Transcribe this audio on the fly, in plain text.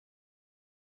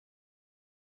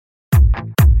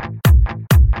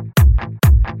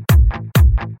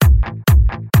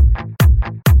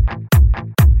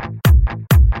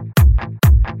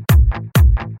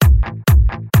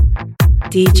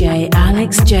DJ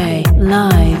Alex J,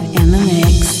 live in the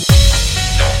mix.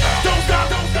 Don't stop,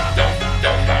 don't stop, don't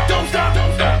stop, don't stop,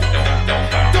 don't stop,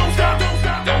 don't stop, don't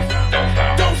stop,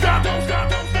 don't stop, don't stop, don't stop,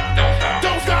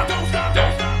 don't stop, don't stop,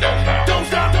 don't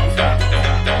stop, don't stop,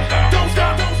 don't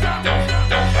stop, don't stop, don't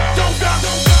stop, don't stop.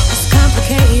 It's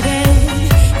complicated,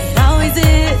 it always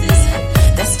is.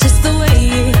 That's just the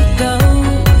way it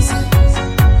goes.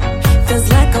 Feels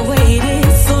like I waited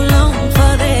so long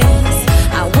for this.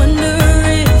 I wonder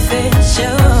if it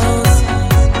shows.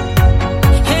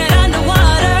 Head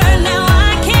underwater, now I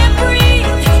can't breathe.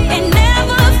 It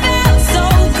never felt so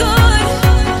good.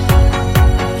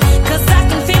 'Cause I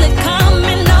can feel it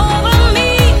coming over me.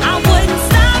 I wouldn't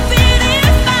stop it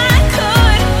if I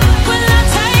could. Will I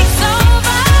take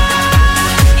over?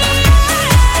 Yeah.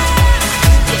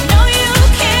 You know you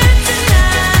can't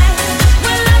deny.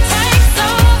 Will I take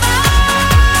over?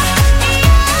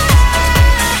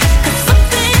 Yeah. 'Cause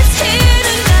something's here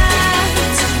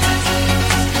tonight.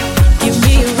 Give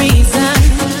me a reason,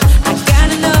 I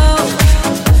gotta know.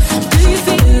 Do you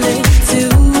feel it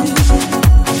too?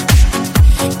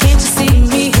 Can't you see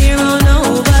me here on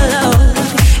overload?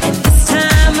 And this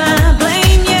time I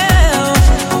blame you.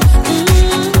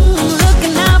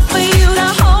 Looking out for you to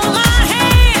hold my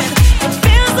hand. It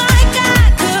feels like I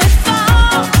could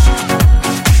fall.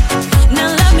 Now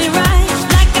love me right,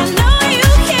 like I know you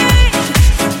can.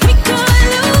 We could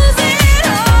lose it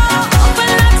all.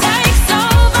 Will I take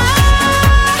over?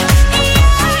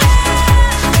 Yeah.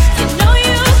 You know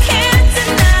you can't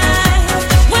deny.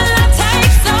 Will I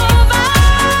take over?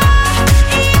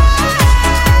 Yeah.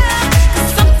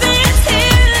 'Cause something's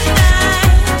here tonight,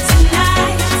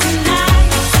 tonight, tonight,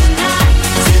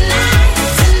 tonight,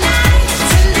 tonight,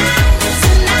 tonight,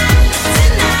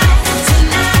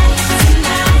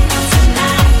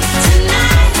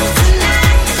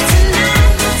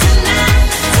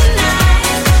 tonight, tonight,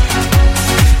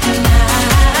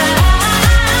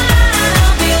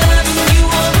 I'll be loving you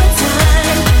all the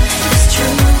time. It's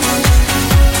true.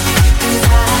 'Cause I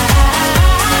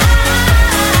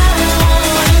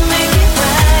wanna make it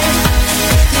right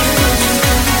with you.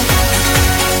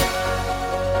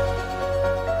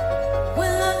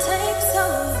 Will I take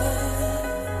over?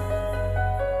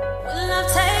 Will I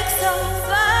take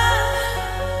over?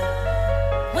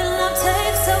 Will I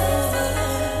take over?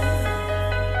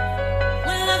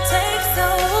 Will I take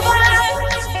over?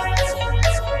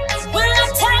 Will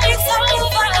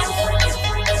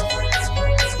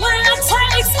I take over?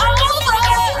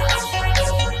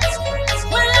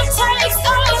 Will I take over? Will I take over?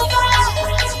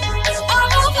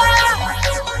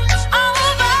 Over,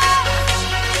 over,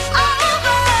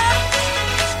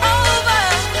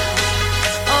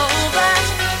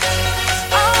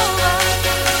 over, over,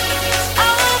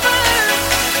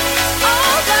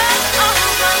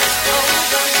 over,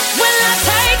 Will I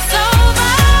take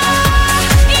over?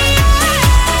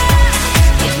 Yeah.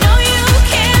 You know you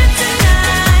can't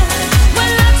deny.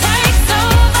 Will I take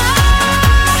over?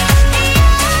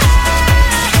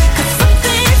 Yeah. 'Cause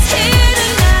something's here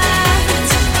tonight.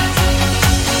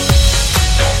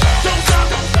 Don't stop,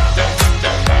 don't stop, don't stop,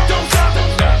 don't stop, don't stop,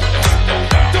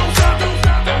 don't stop, don't stop, don't stop,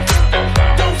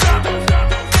 don't stop, don't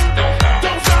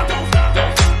stop, don't stop, don't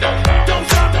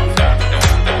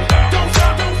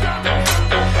stop,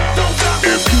 don't stop.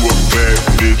 If you a bad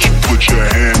bitch, put your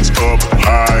hands up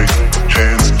high,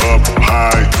 hands up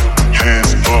high,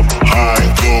 hands up high.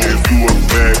 Go. If you a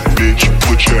bad bitch,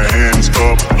 put your hands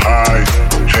up high,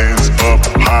 hands up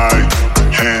high,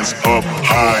 hands up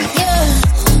high. Yeah,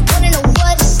 wanna know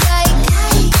what it's like?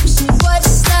 See what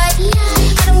it's like.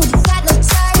 I don't really got no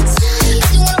tights. I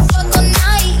just wanna fuck all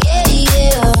night. Yeah,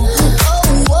 yeah. Oh,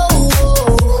 whoa,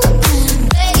 whoa,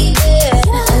 baby,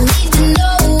 I need to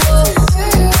know.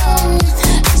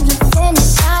 I just been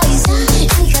fantasizing.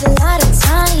 We got a lot of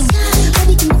time.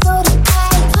 Baby, can go to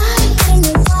bed. I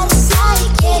know what it's like.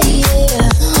 Yeah,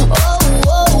 yeah. Oh,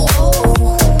 whoa,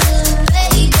 whoa,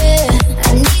 baby, I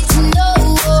need to know.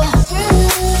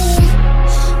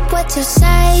 What's your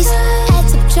size? Add,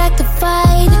 subtract,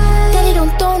 divide. Daddy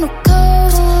don't throw no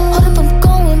curves. Hold up, I'm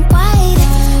going wide.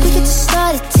 We could just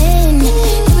start at 10,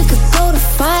 then we could go to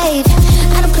 5.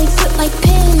 I don't play with my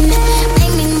pen. I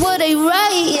mean what I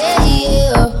write. Yeah,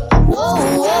 yeah. Whoa,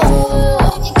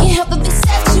 whoa. You can't help but be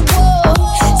sexual.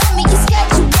 Tell me you're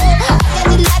schedule. I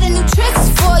got a lot of new tricks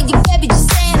for you, baby. Just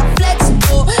saying I'm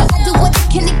flexible. I do what I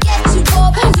can to get you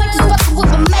up. Might just fucking with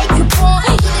my makeup on.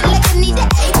 Eat it like I need an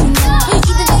apron on.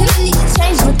 Either till I need to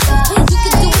change my thought. You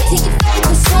can do it to your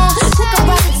favorite song. Take a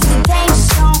ride to the danger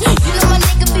zone. You know my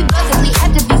nigga be bugging me. I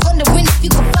to be wondering if you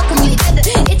can fuck with me together.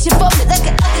 It's your bump like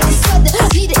an ugly sweater.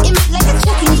 Need an image like a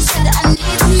chicken each other. I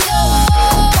need to know.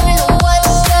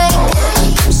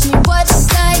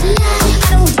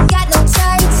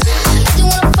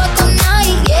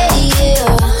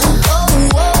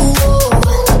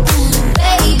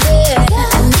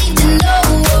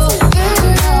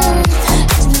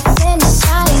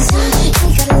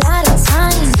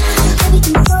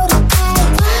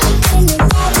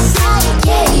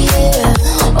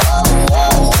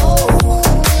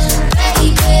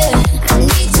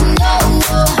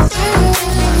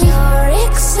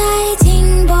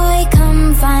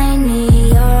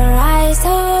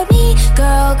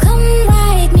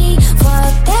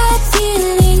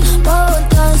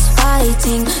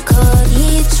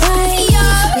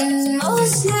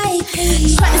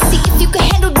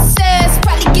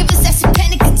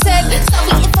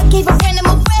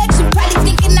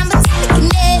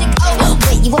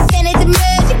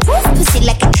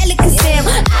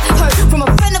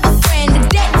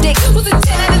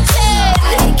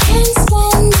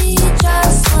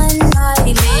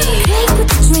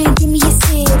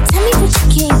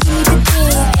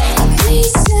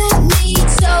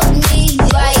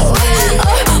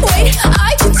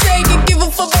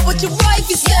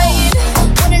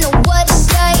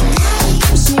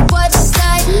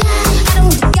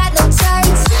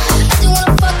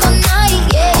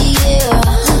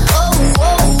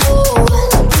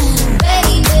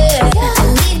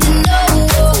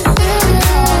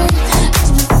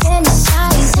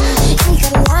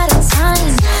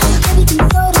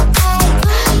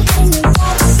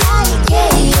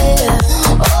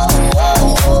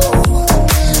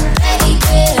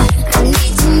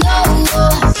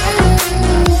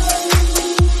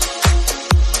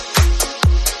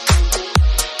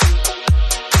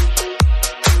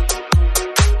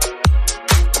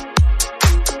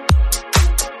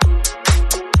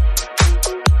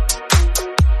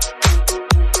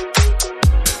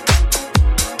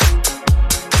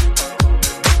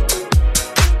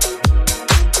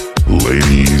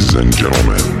 Ladies and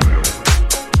gentlemen,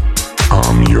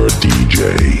 I'm your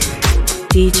DJ.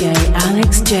 DJ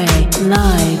Alex J,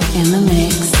 live in the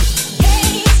mix.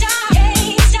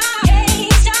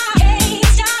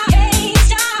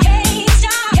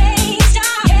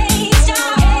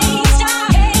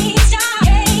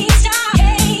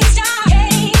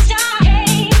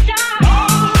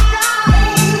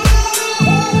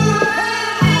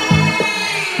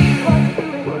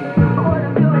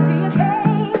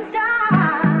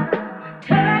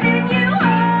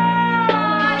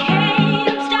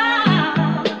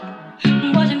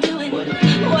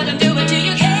 What I'm doing to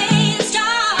you, can't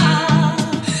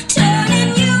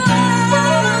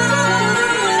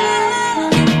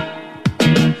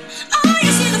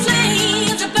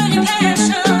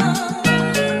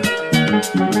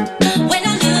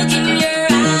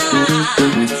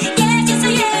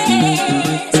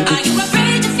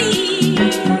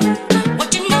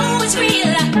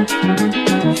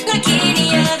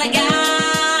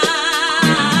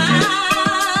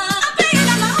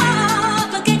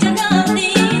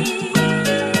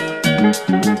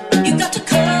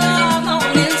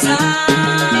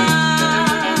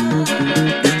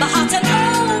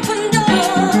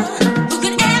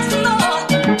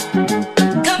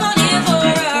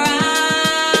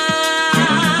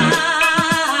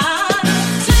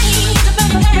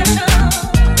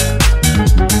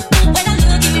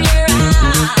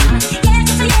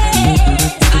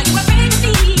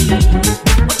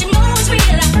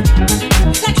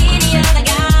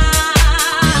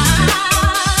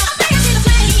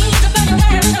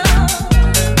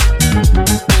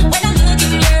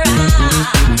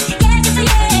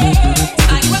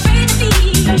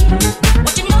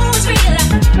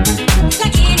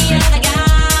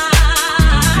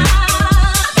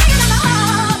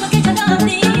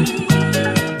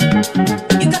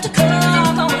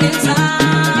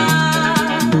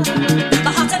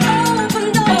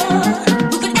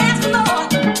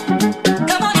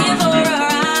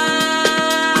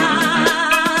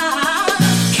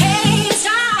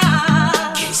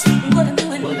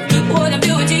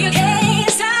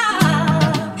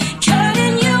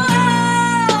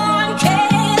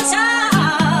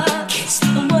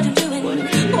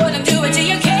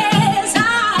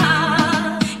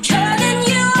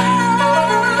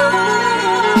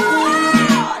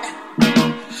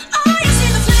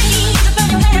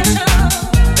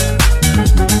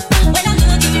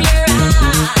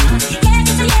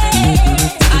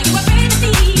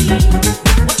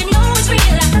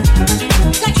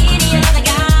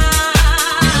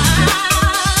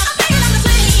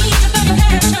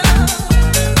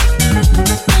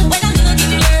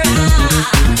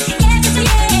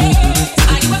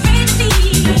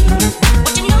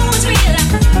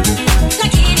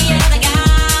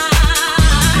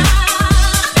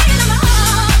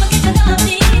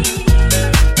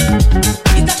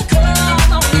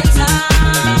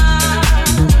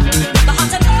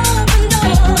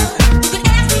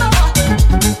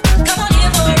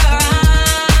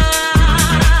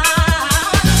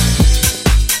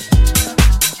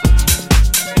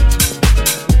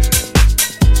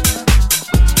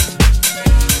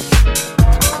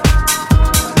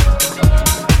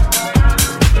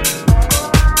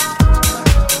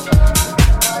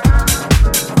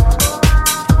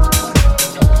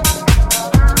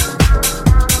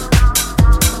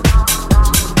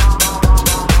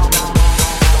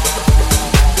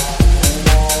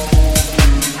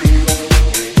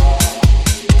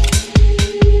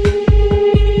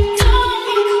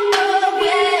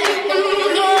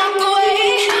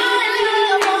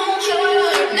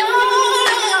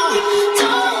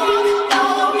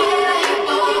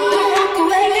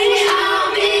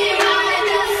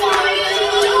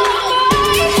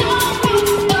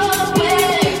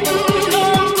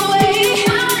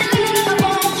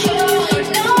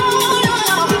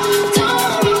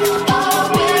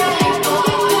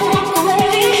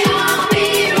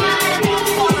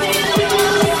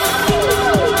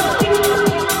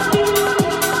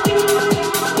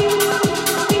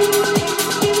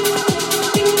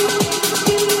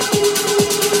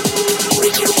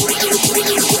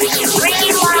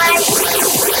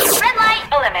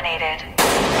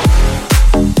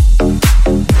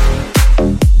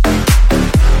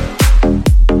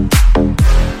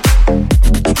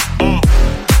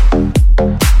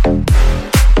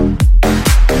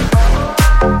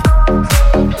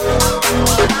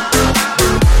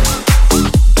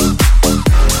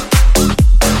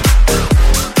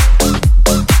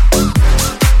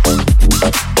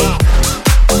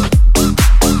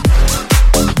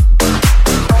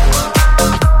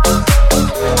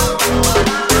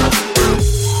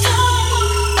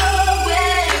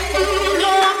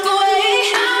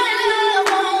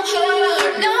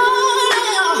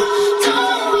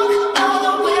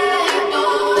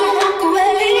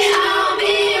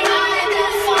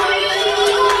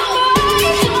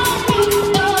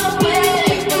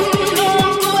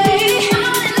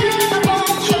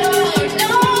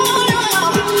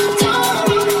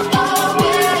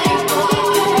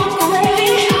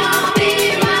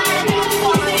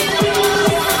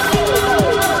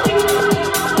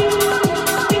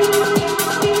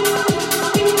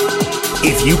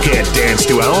If you can't dance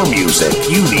to our music,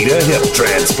 you need a hip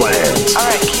transplant. All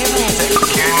right, cue music.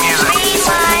 Cue music.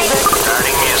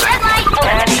 Starting music. Red light.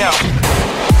 And go.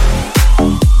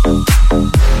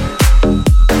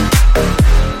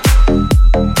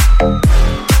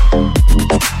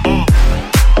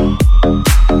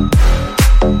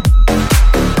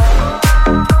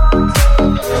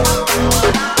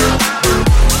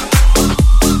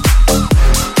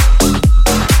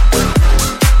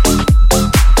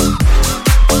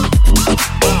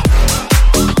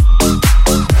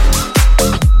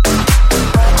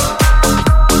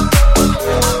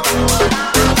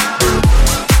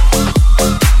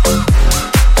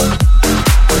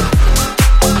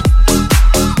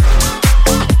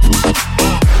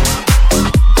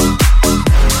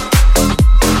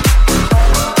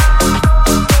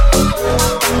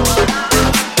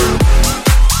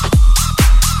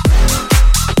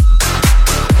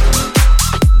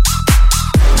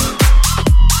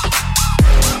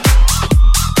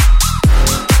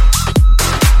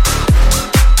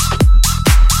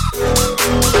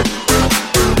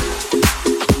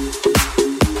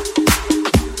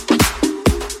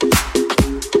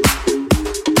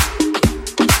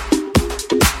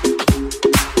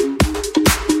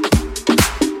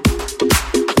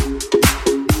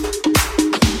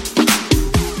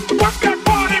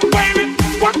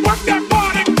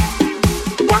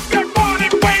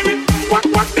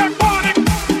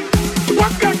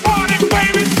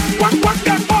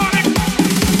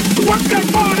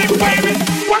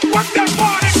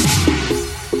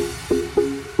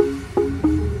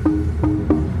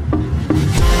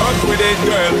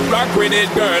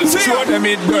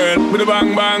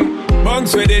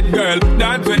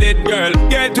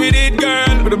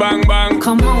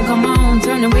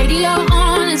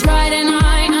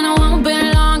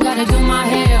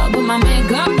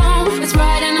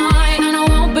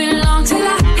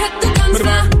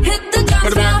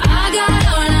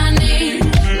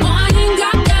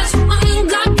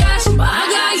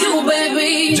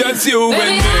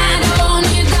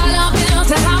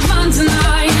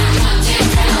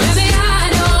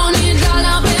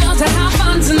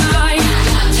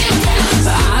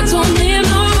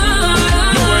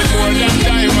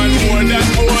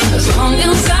 As long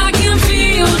as I can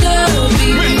feel the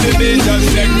beat.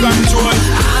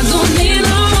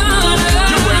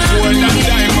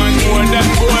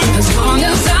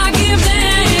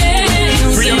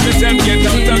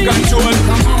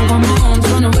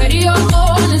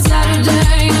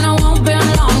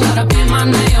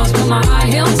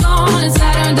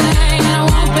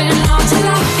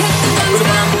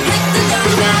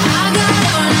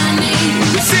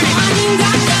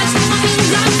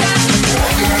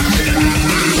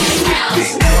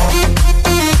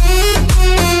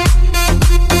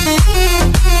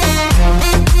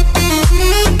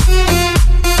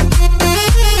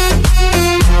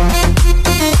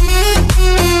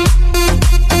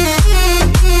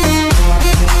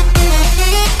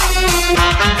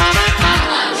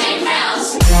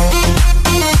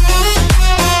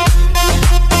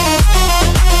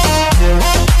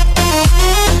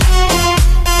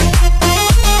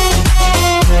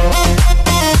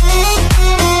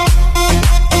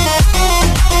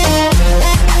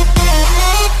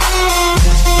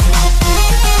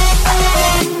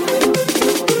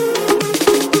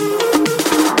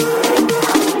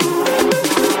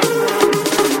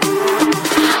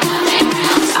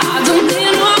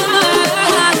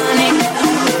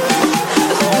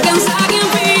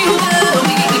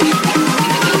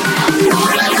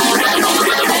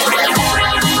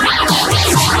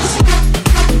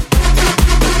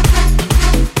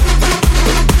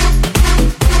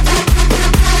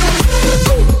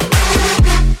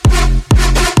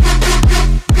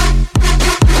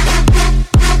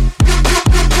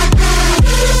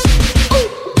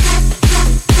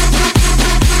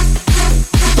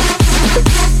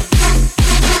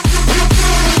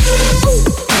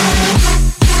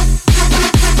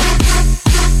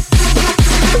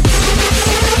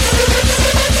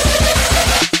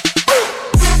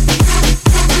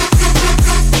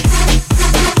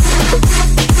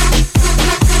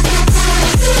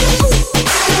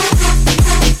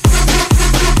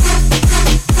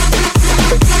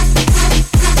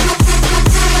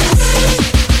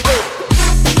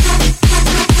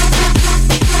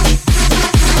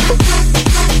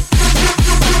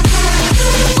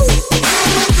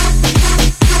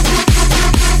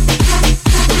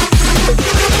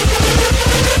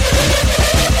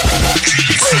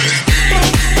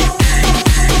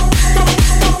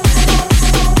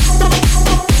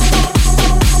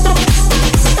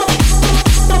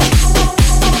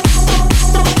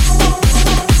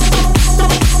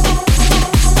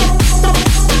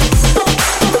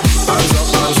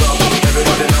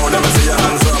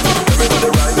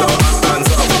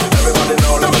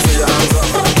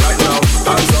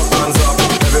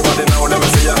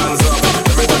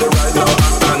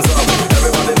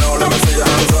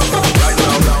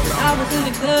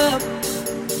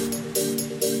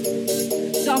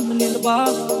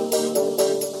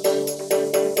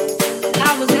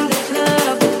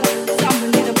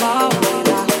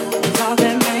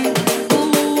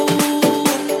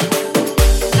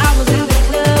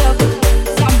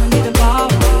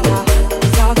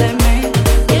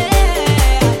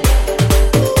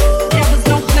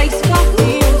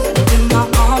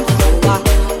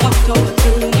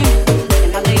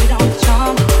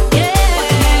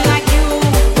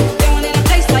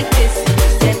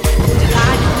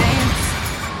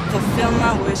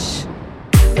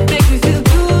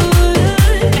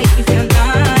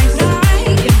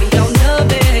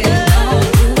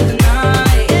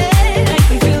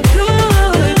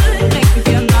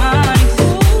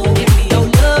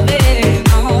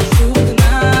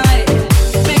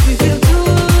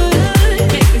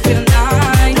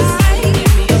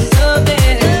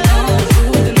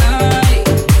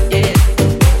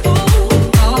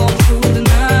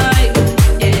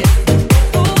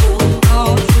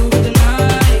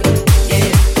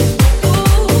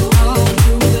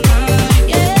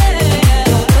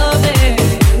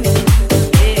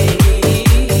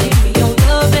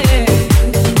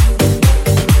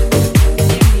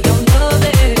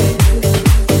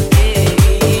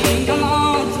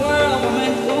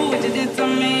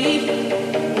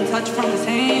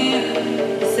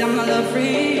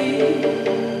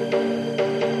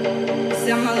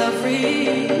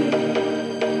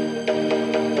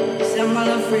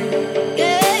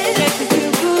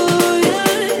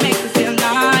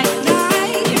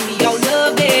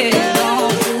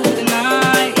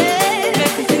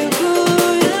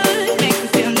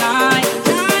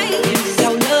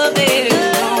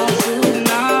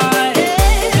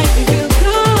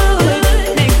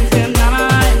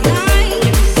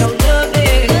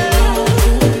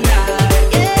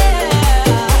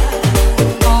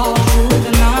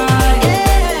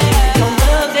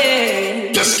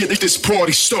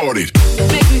 party started.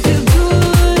 Make me feel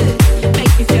good,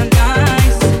 make me feel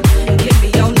nice. Give me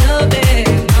your loving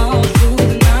all through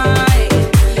the night.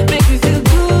 Make me feel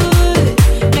good,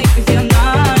 make me feel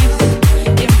nice.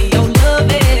 Give me your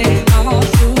loving all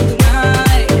through the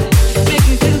night. Make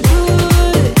me feel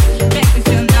good, make me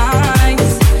feel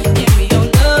nice. Give me your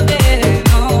loving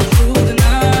all through the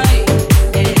night.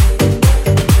 Yeah,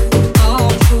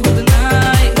 all through the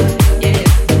night. Yeah,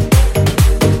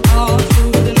 all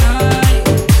through the night.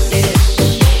 Yeah.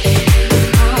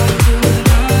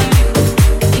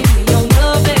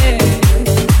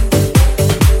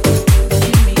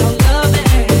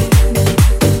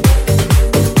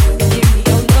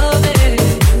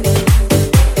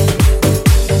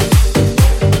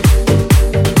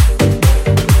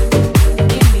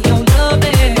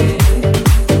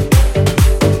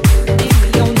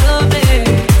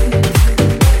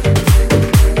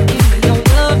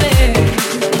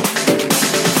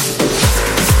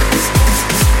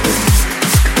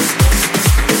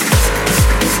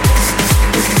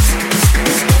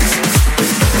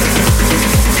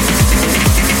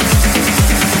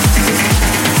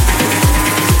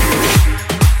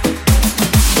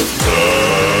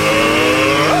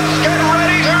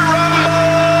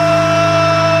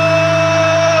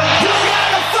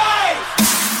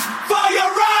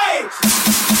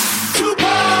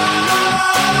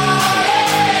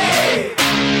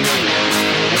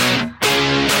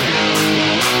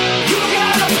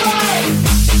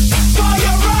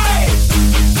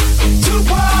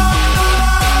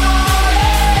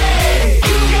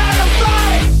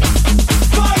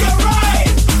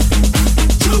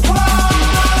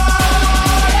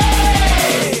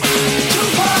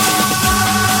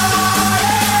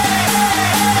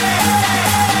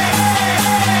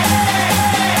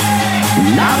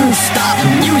 Non-stop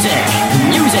music,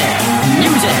 music,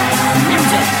 music,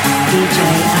 music. DJ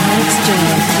Alex J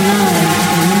live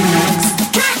in the mix.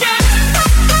 Yeah.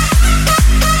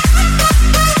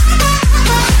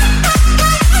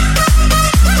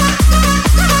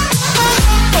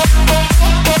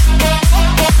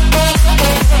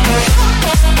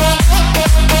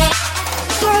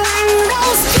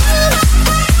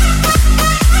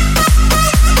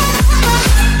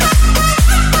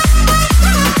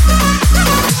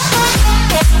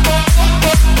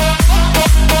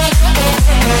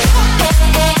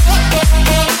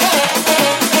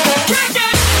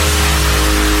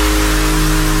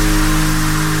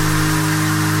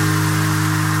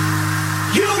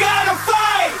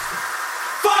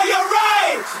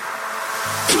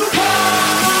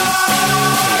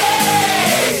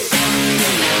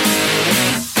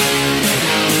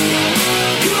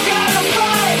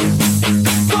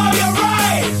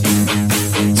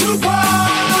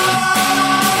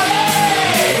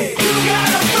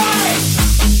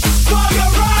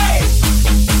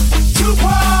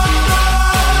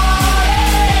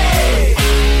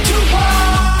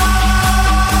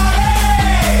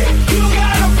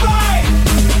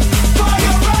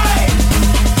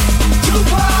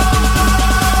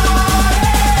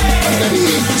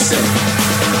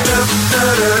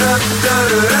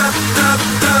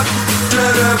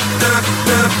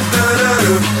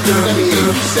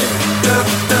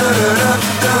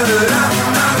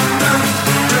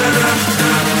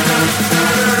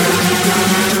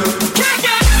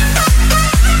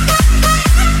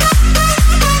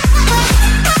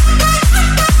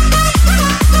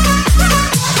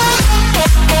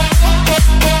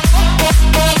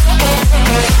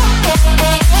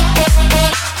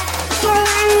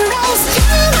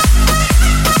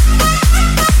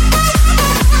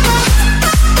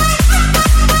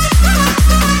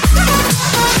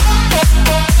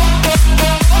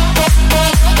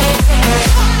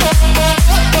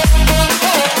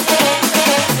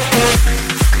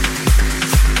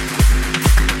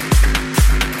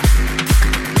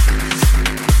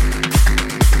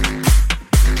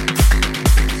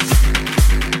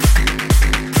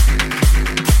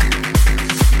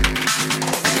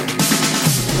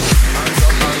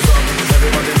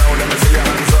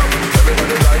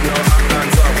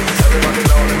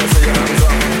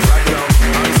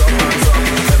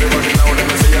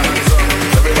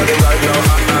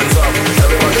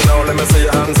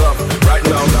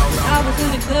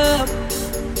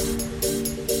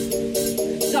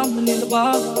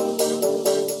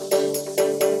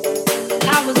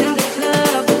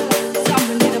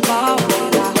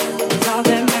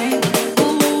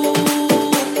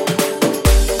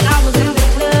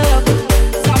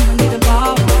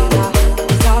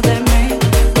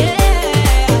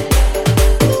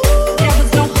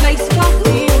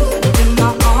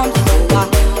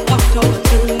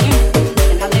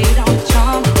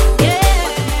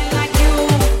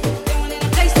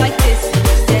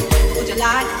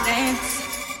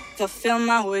 fulfill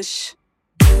my wish.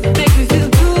 Make me feel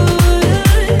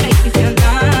good, make me feel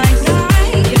nice.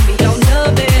 Give me your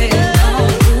loving all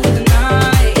through the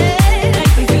night.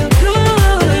 Make me feel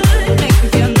good, make me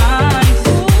feel nice.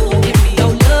 Give me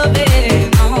your loving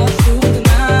all through the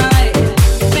night.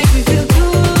 Make me feel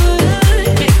good,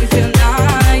 make me feel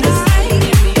nice.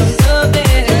 Give me your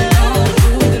loving all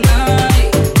through the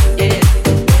night. Yeah,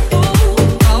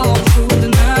 all through the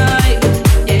night.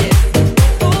 Yeah,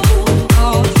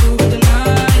 all through the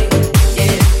night.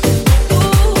 Yeah,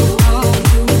 all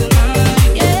through the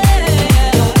night. Yeah,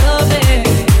 your loving.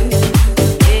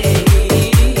 Yeah,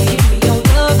 give me your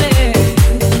loving.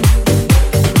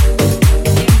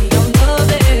 Give me your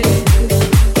loving.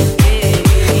 Yeah,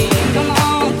 come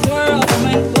on, twirl, come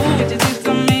and do what you do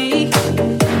to me.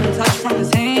 Touch from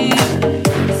his hand,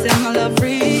 set my love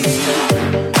free.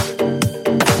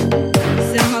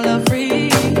 Set my love free.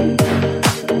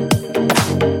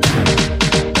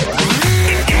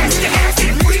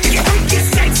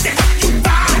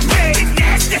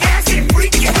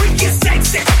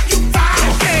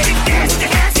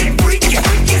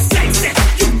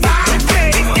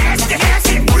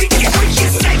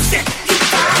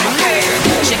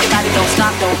 Shake your body, don't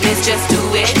stop, don't miss, just do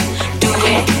it, do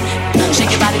it.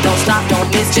 Shake your body, don't stop, don't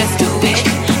miss, just do it,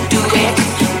 do it,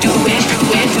 do it, do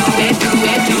it, do it, do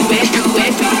it, do it, do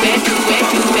it, do it, do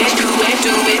it, do it, do it,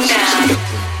 do it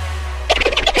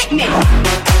now.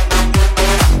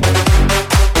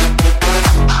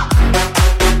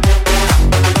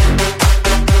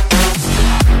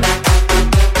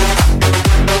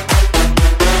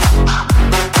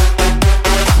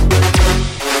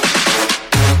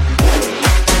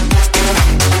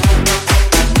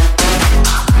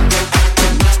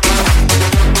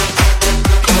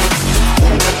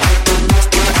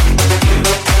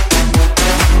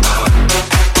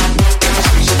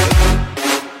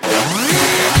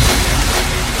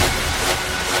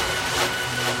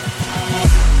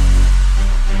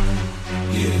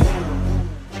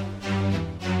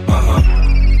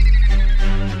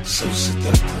 So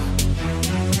seductive.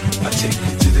 I take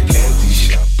you to the candy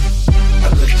shop. I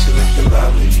let you lick the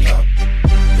lollipop.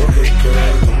 Go ahead,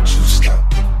 girl, don't you stop.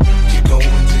 Keep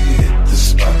going till you hit the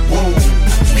spot. Whoa.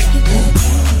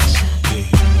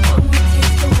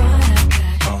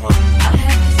 Come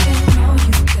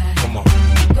on.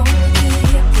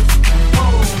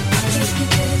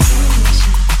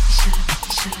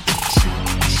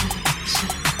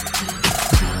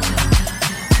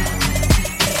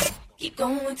 Keep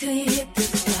going till you hit the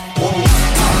spot.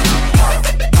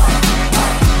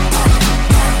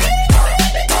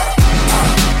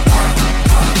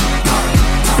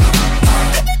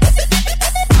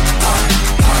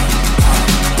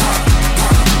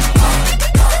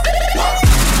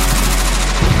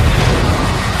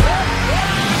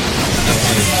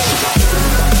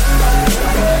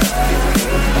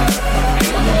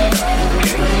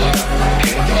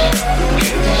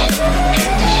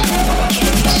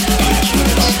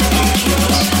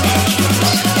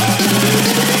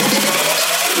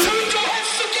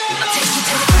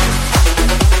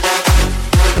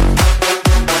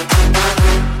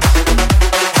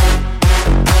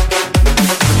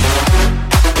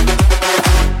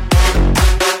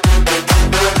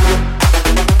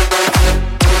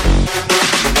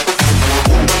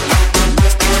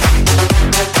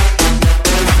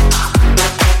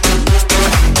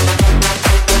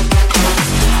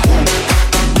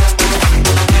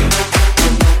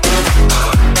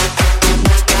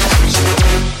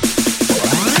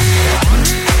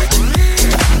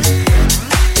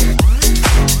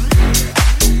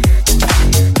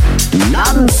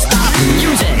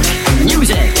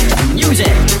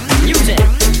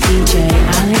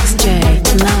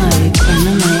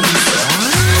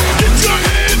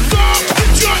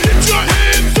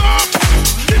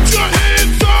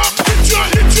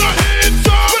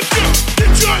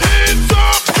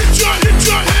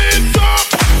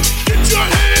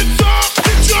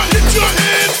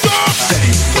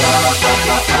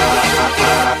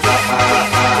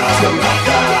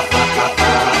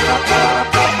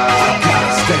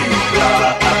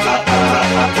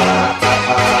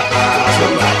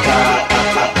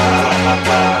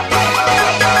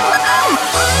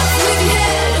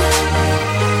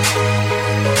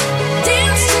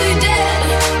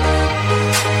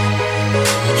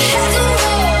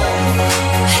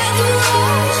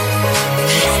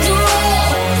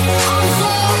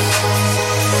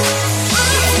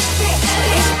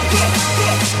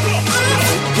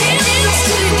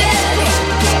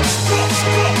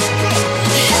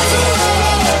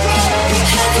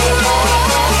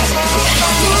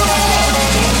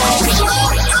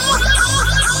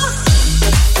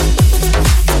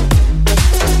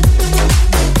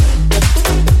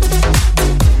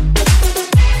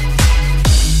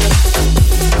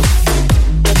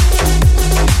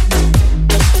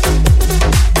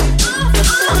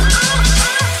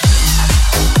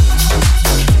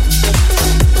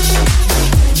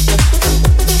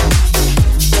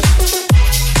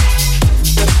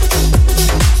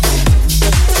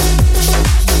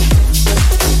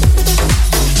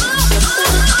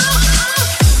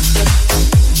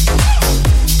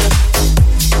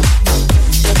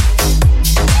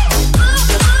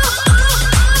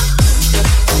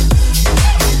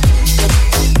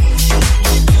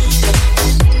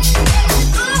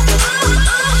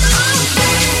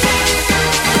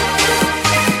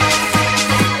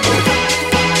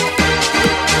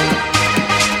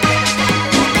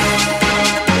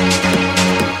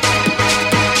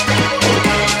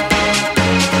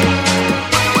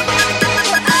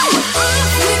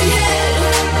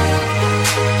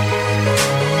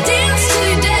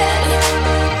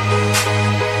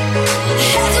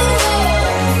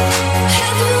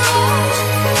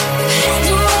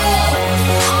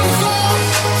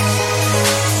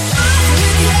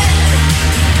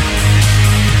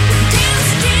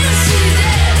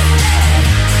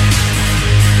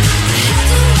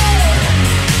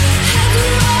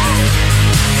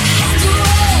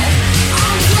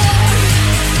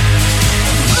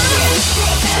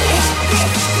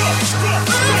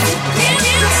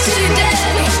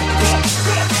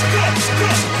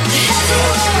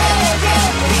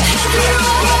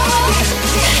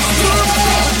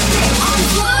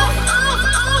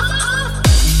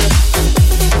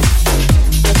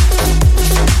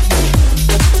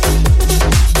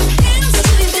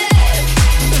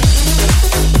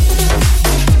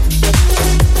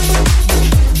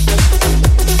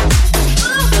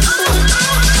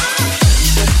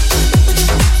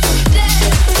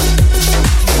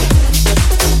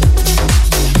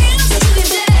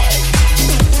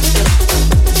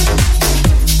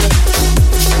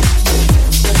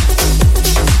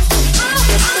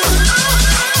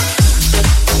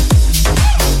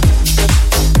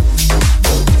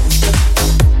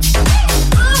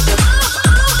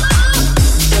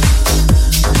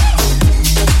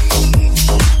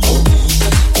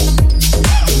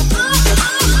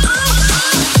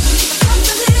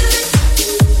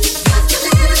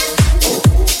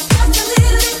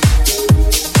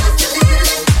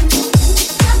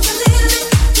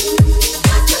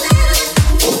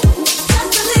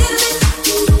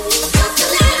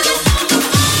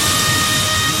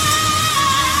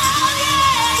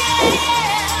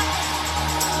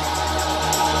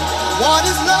 What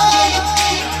is love?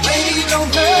 Baby,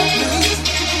 don't hurt me.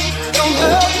 Don't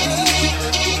hurt me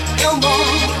no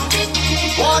more.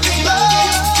 What is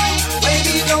love?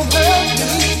 Baby, don't hurt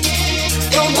me.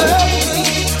 Don't hurt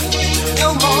me no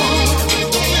more.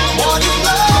 What is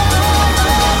love?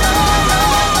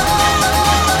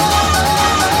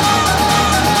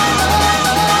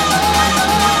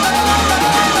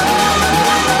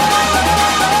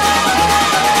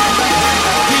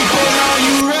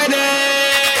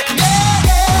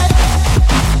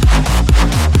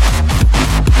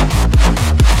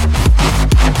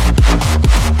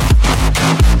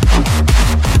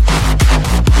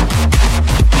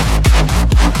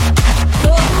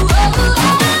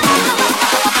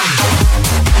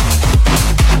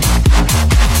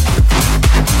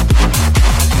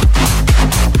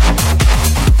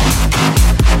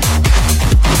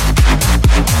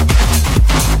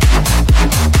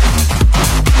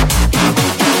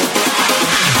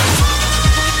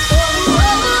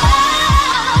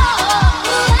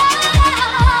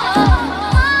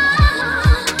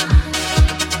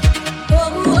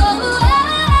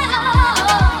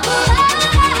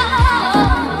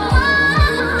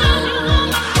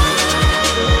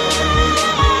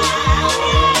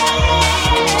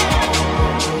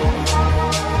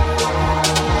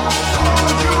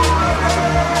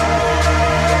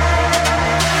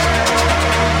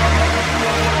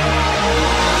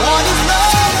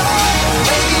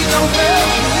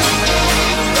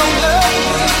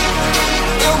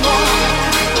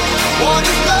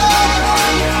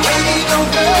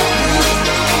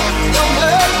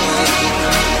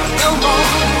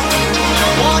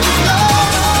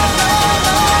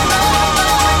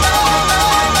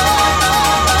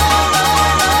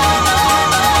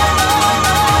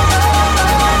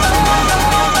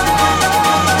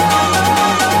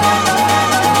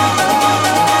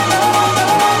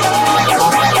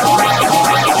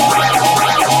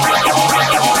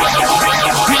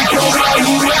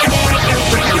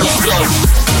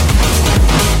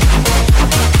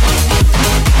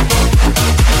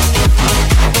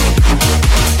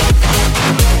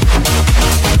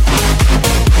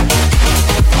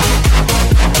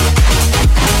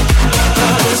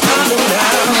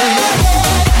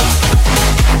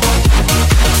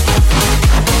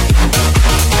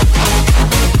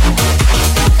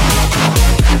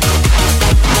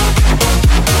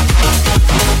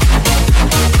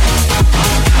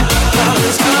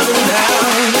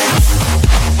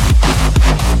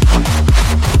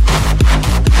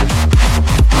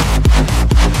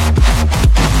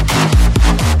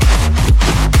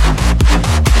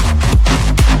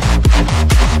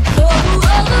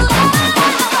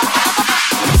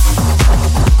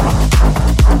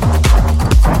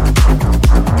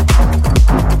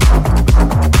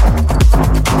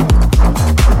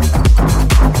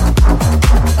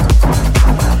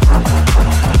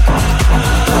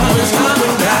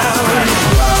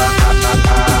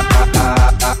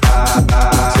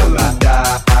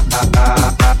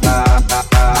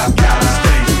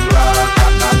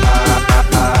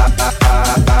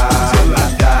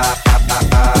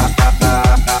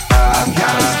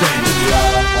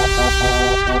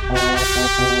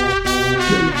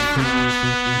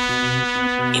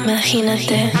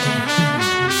 Imagínate,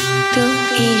 tú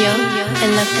y yo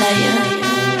en la playa,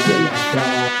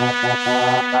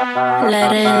 la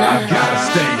arena,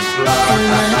 el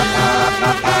mar,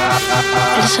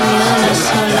 el sonido de las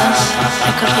olas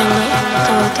recorriendo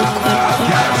todo tu cuerpo.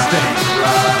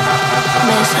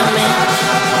 Bésame,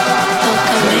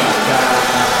 tócame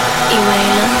y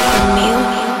baila conmigo.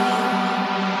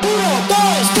 1, 2,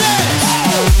 3.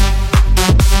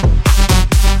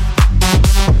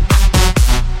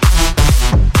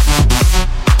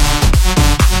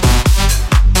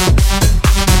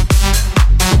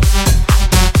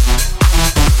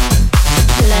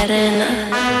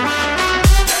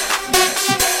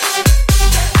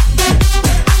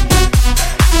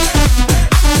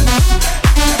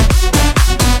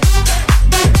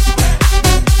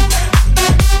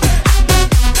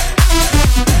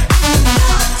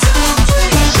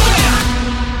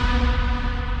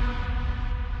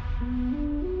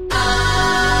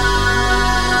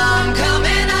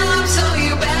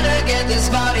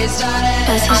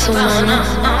 Pasa su mano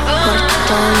por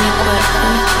todo mi cuerpo.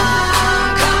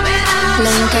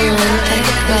 Lentamente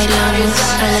bailamos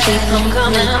al ritmo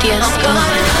del tiesto.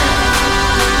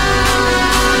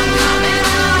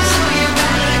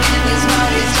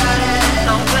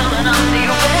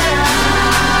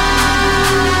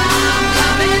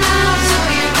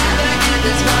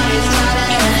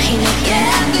 Imagínate,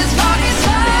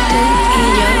 tú y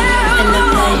yo en la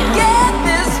playa.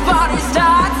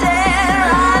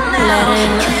 La arena,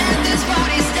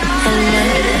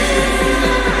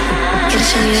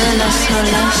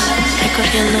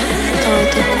 recorriendo todo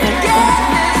tu cuerpo.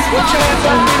 Put your hands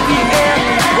up in the air.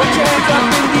 Put your hands up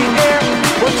in the air.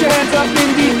 Put your hands up in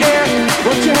the air.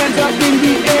 Put your hands up in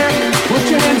the air. Put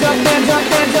your hands up, hands up,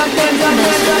 hands up, hands up,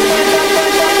 hands up, hands up,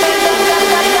 hands up, hands up.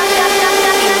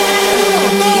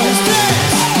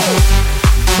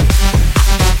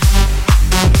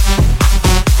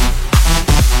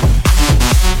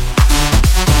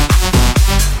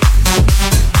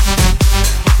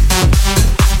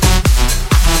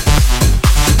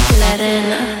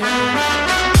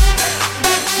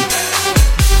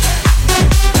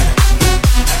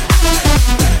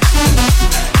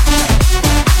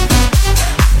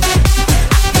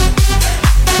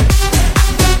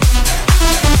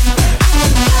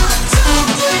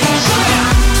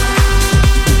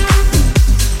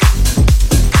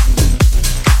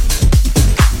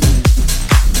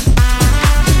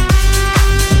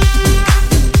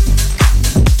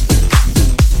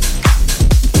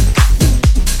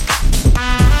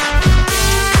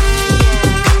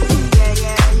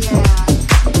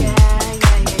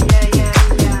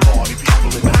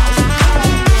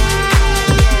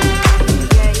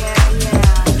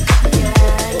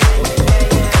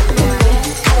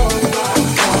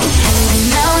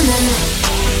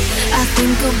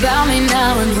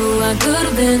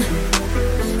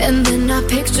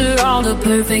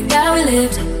 Perfect that we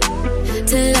lived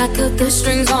till I cut the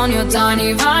strings on your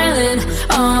tiny violin.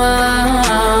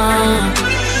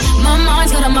 My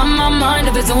mind's got a mind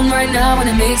of its own right now, and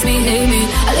it makes me hate me.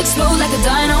 I'll explode like a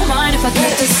dynamite if I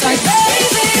get this sight,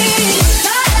 baby.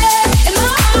 My head in my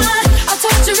heart, I'll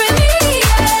torture in me.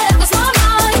 Yeah, lost my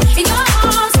mind in your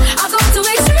arms. I'll go to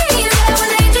extremes. Yeah,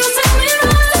 when angels tell me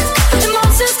run,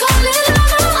 emotions calling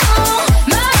out.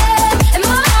 My head in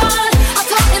my heart, I'm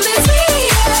caught in between.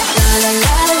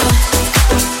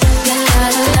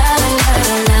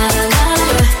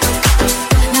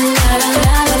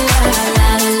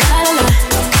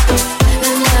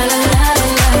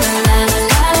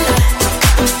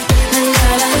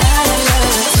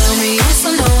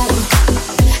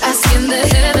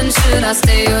 I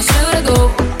stay or should I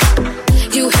go?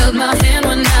 You held my hand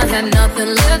when I had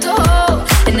nothing left to hold,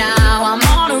 and now I'm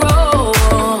on a roll.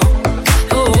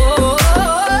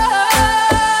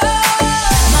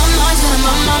 My mind's got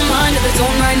my mind of its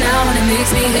own right now, and it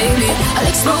makes me hate me. I'll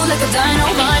explode like a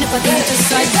dynamite if I get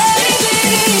just like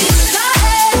baby. My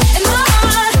head in my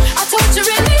heart, I'll torture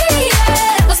in me.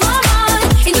 Yeah, lost my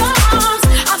mind in your arms.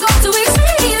 I'll go to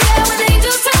extremes. Yeah, when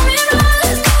angels tell me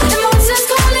run, emotions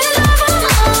calling out.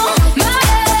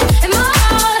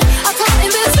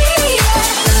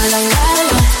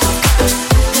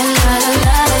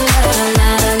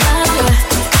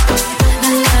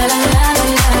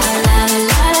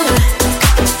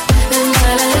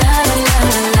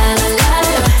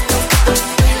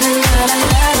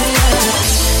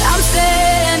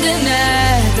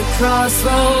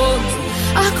 Crossroads,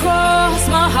 I cross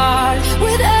my heart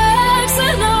with X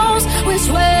and O's. Which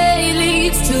way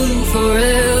leads to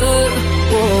forever?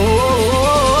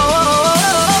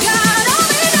 God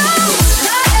only knows.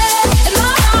 My head in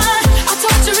my heart, I'll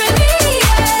torture in me.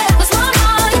 Yeah, lost my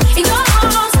mind in your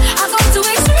arms. I go to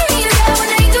extremes. Yeah, when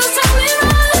angels tell me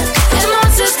run, and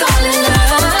monsters calling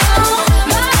out.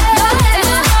 My head in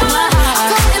my heart,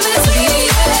 I'm caught in between.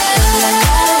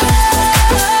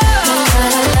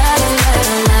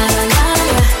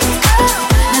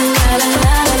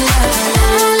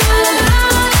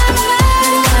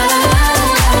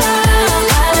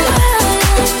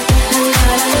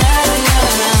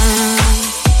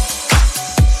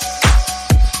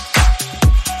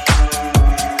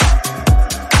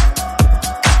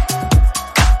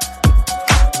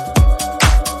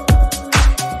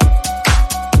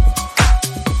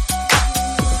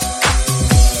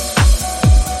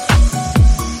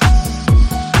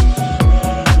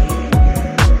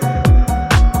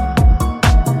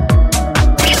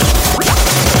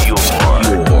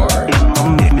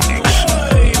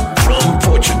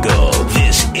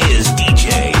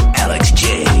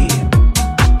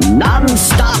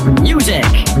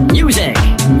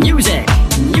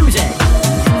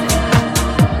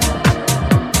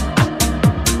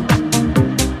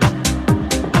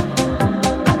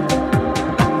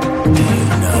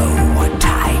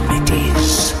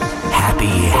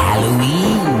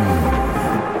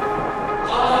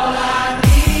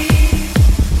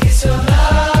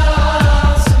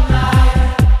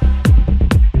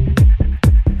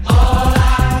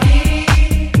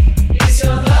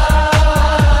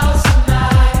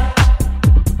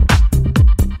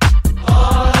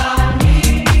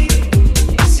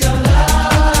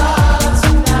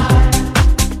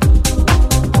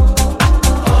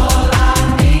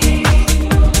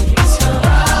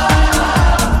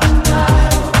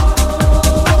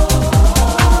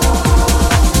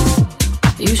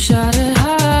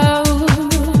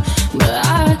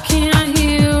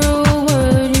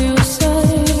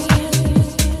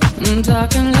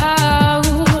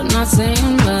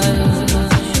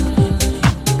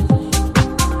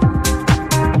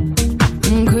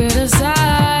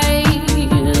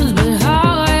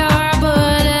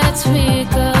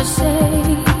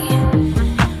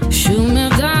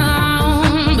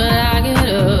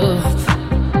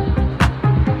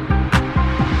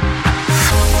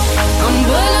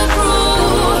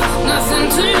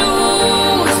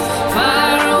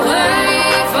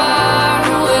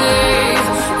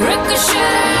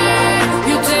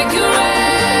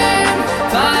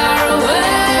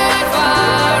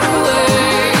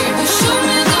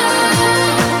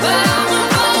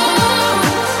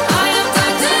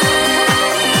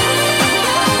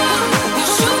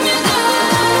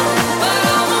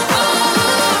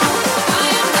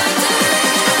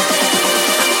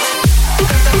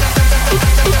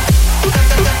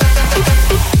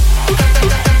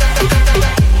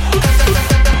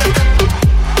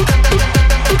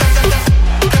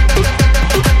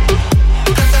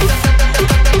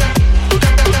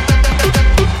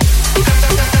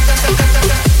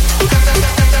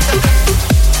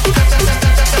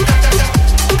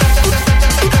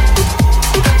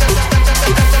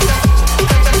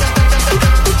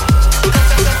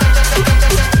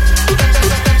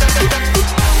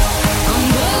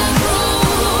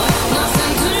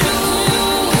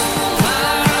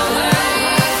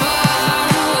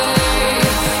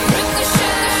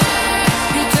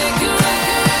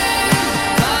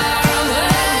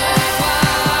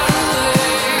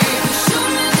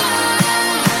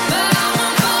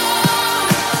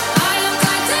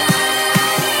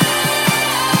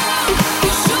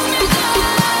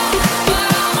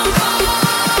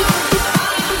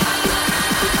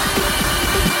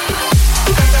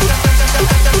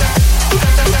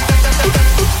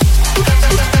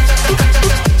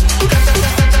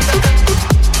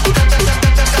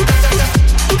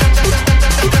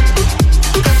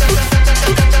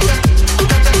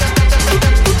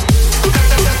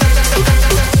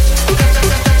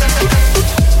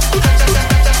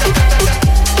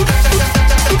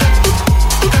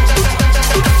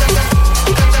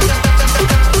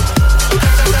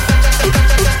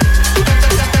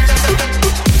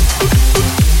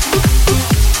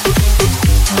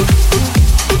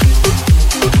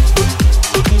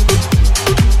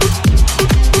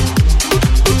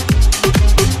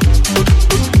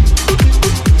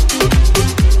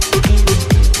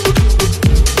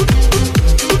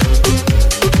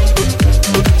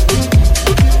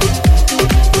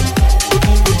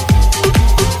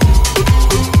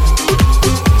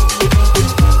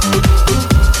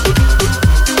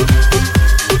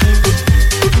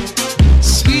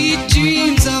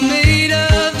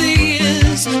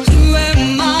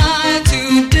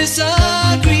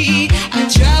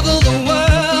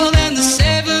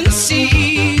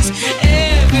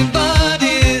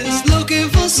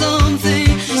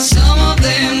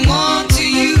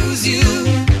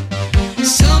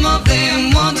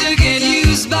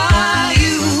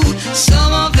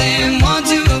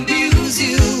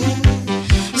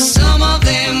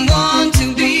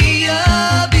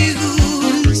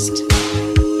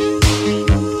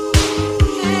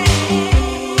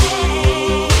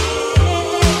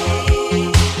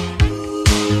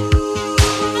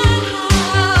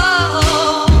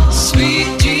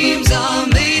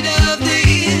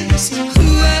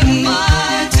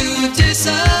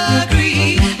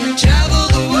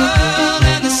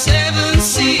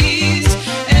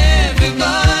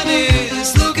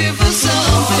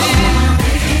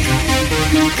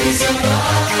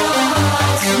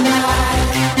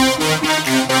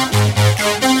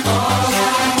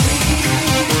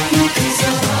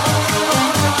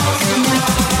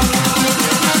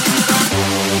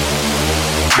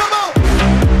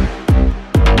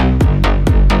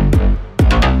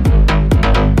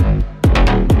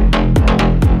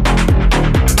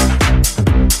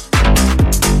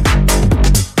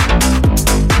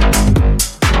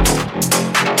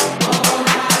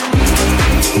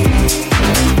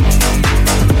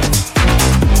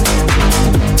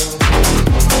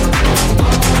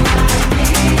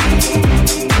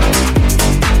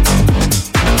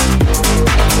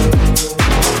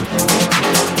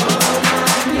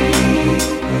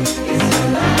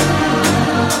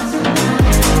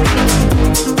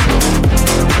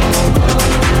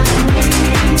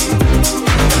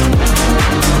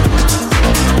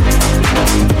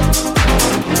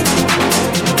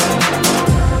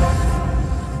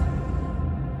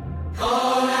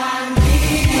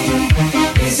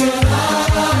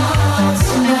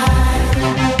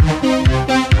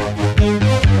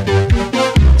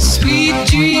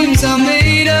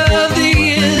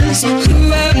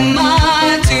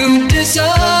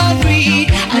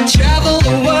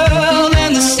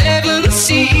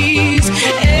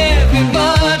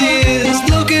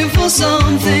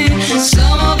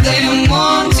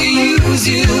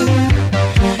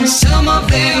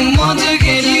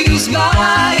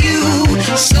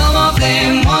 Some of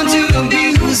them want to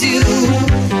abuse you.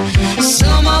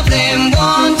 Some of them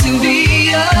want to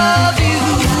be of you.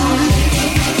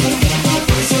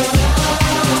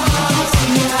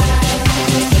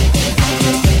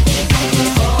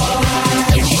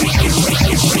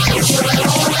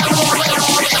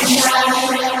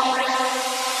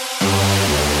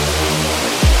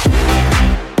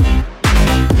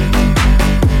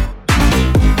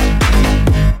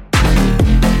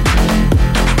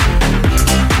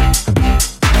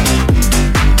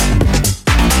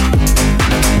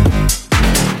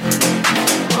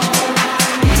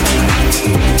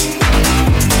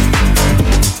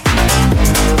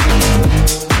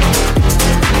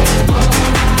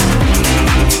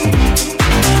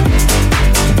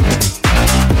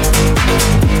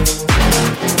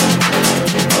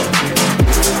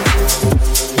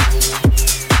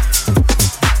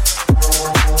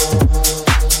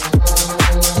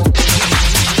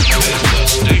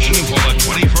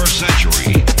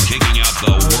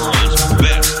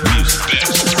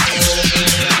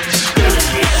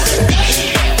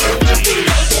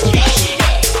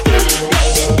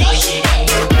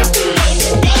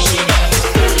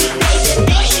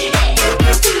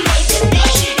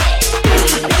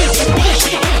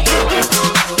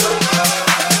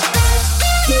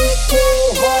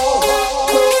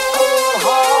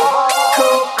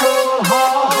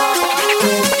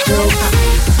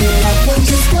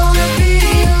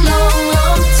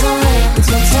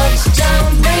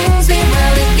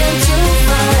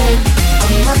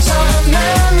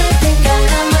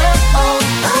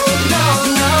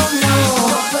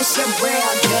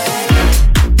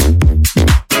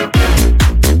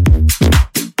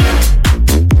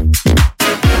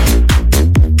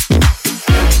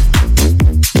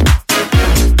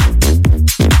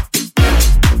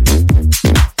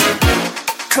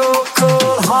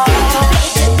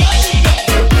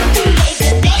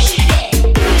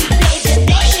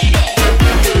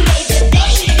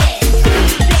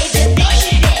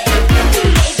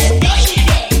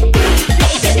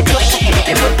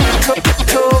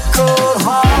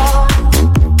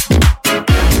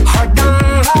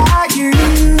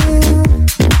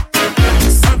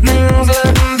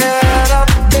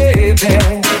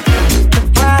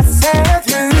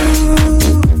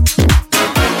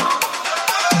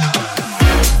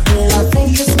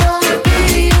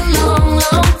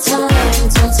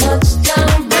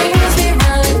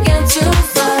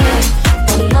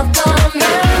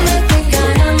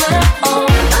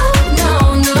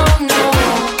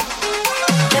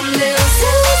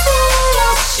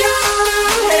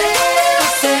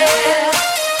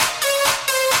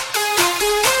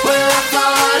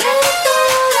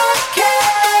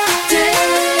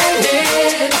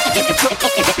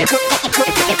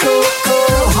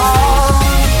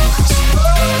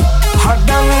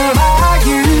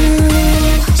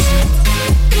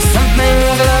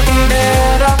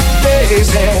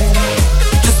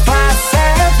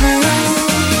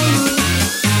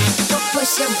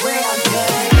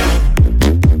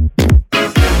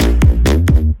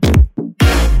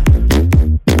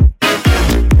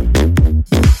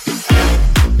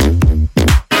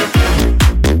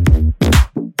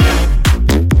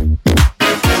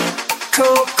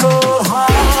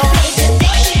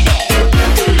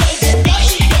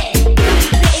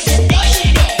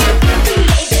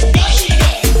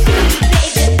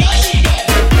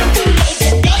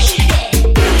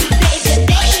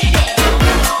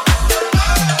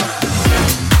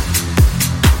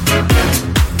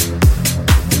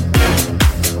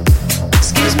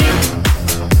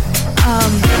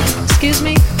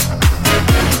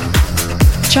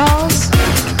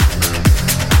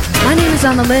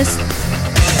 On the list.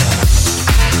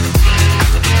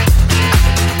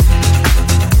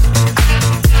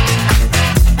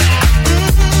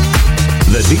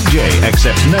 The DJ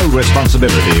accepts no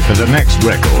responsibility for the next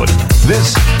record.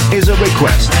 This is a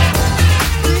request.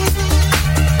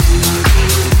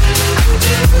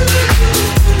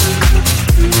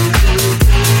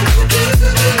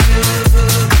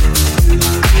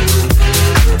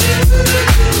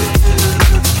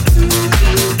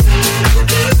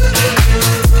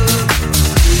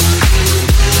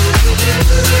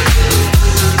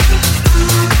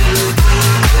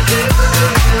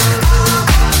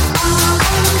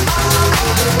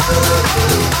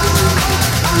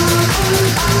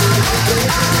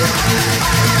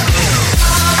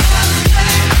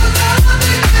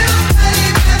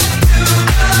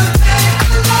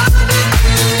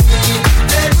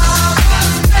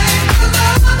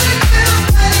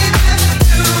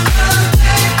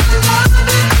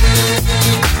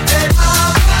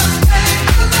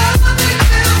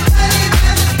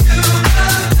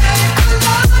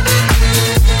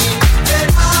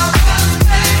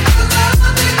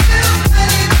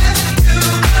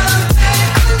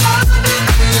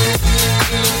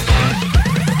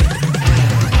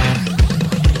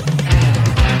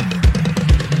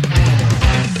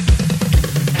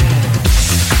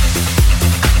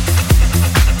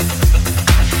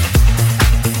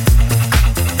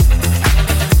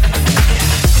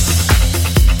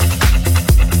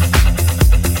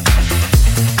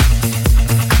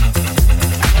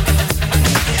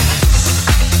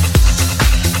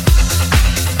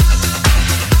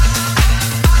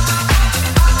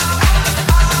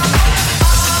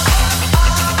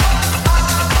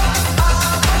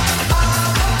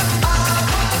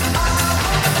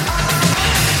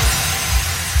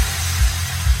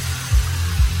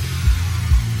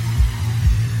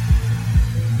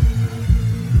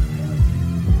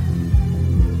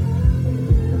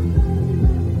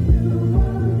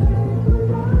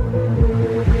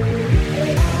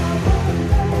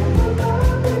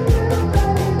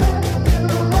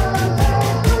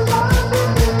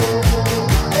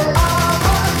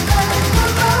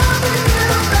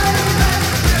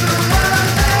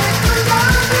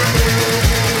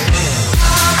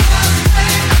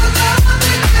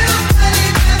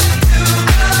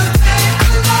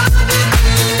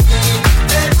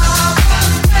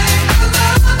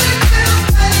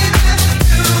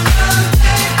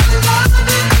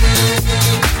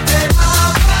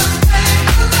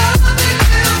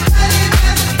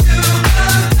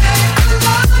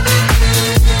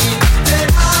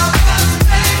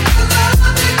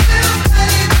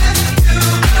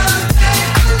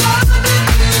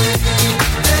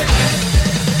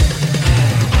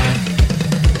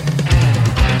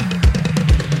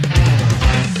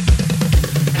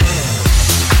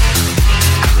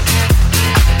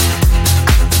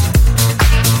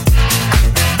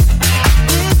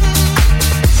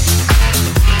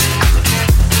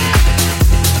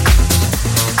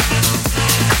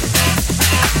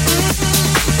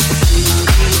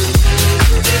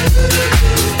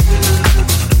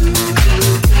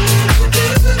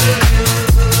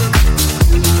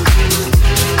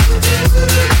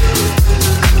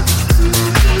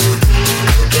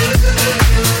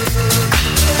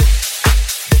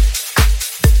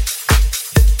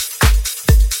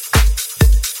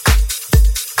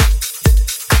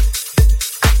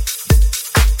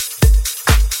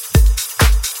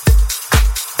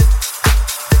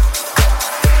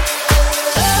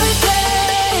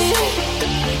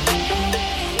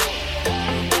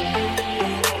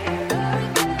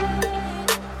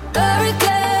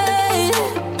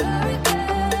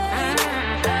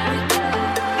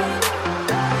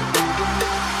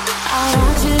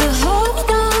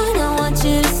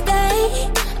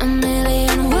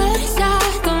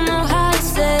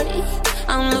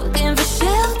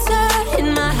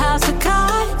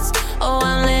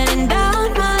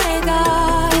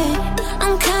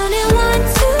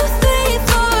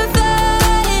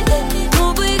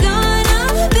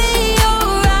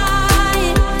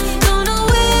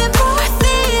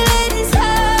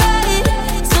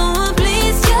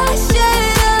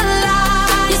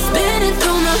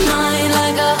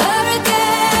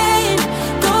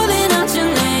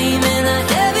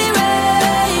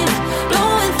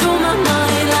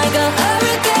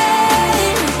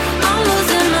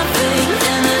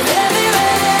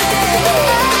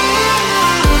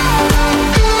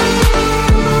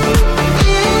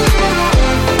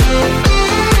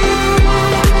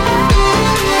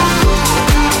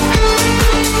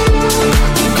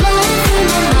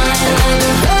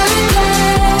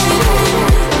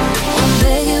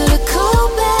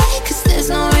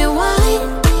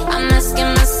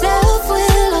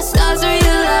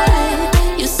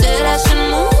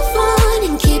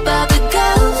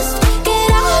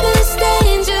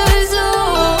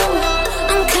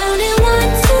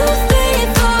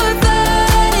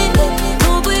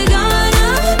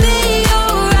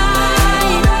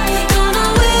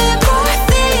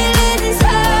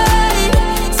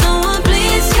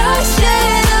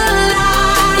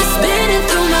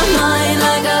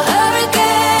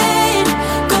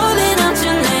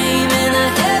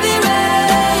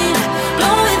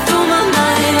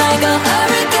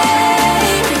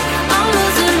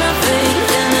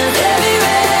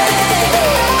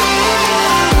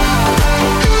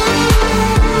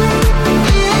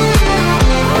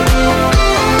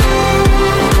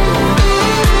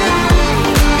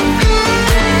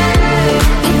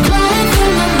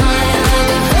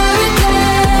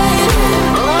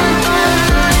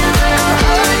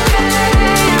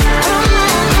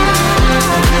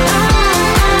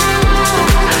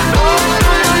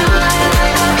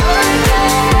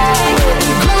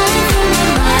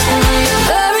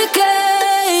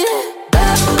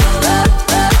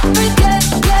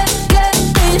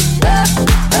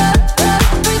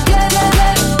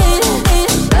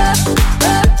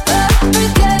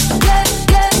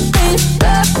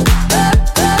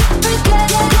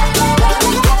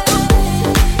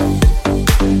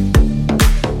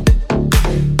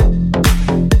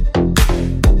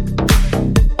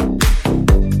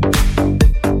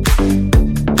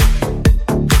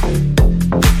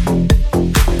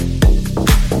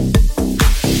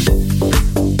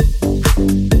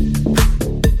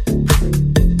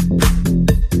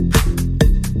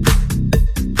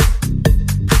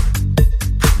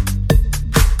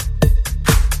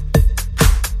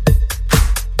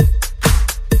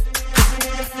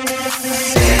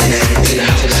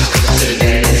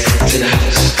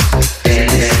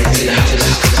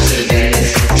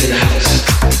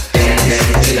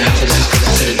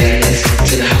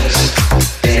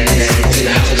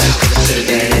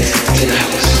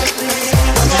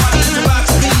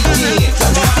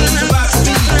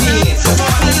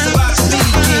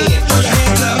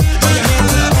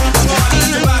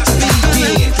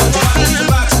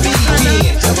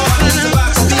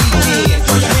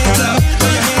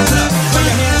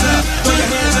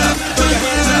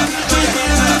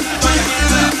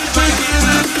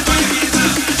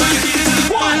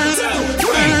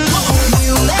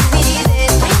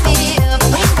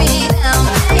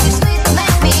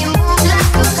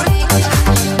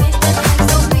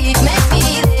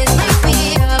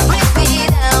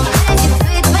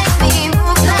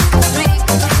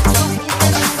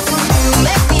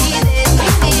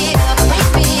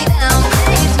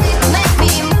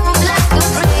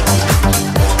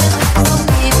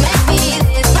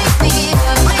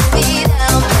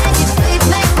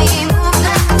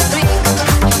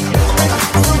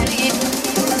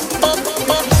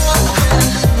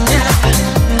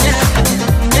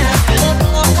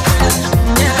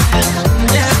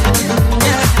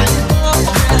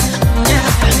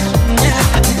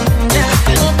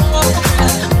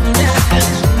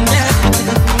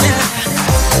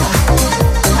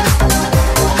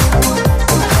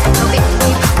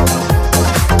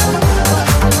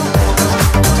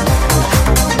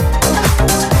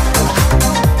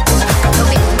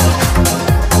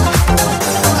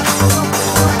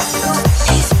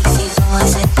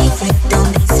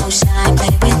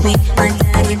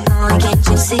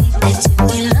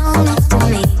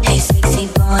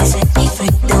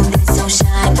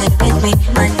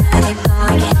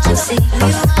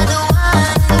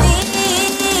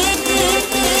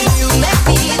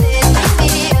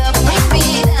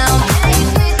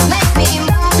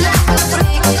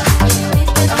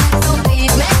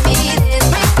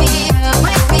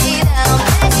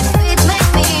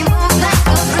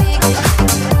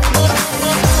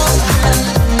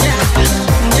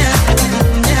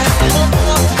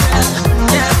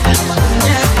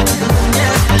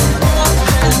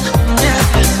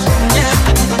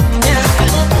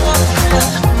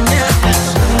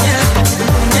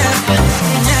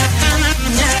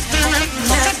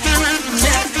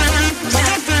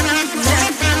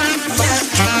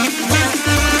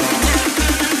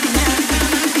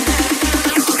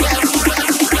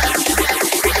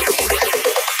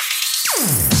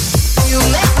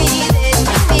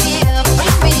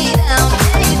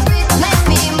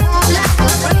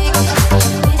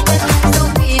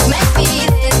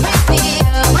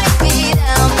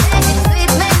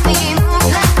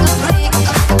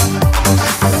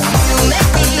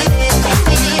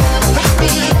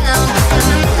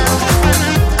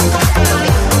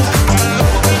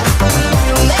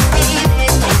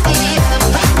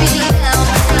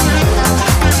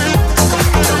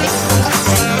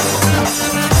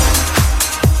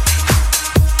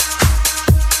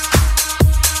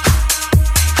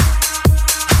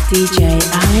 DJ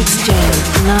Alex J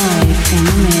live in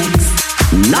the mix.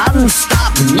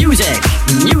 Non-stop music,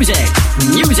 music,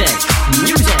 music,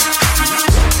 music.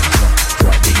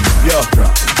 Yo.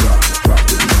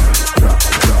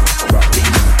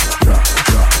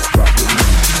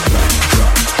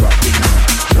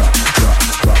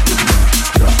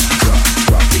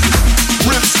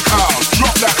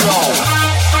 Drop that low.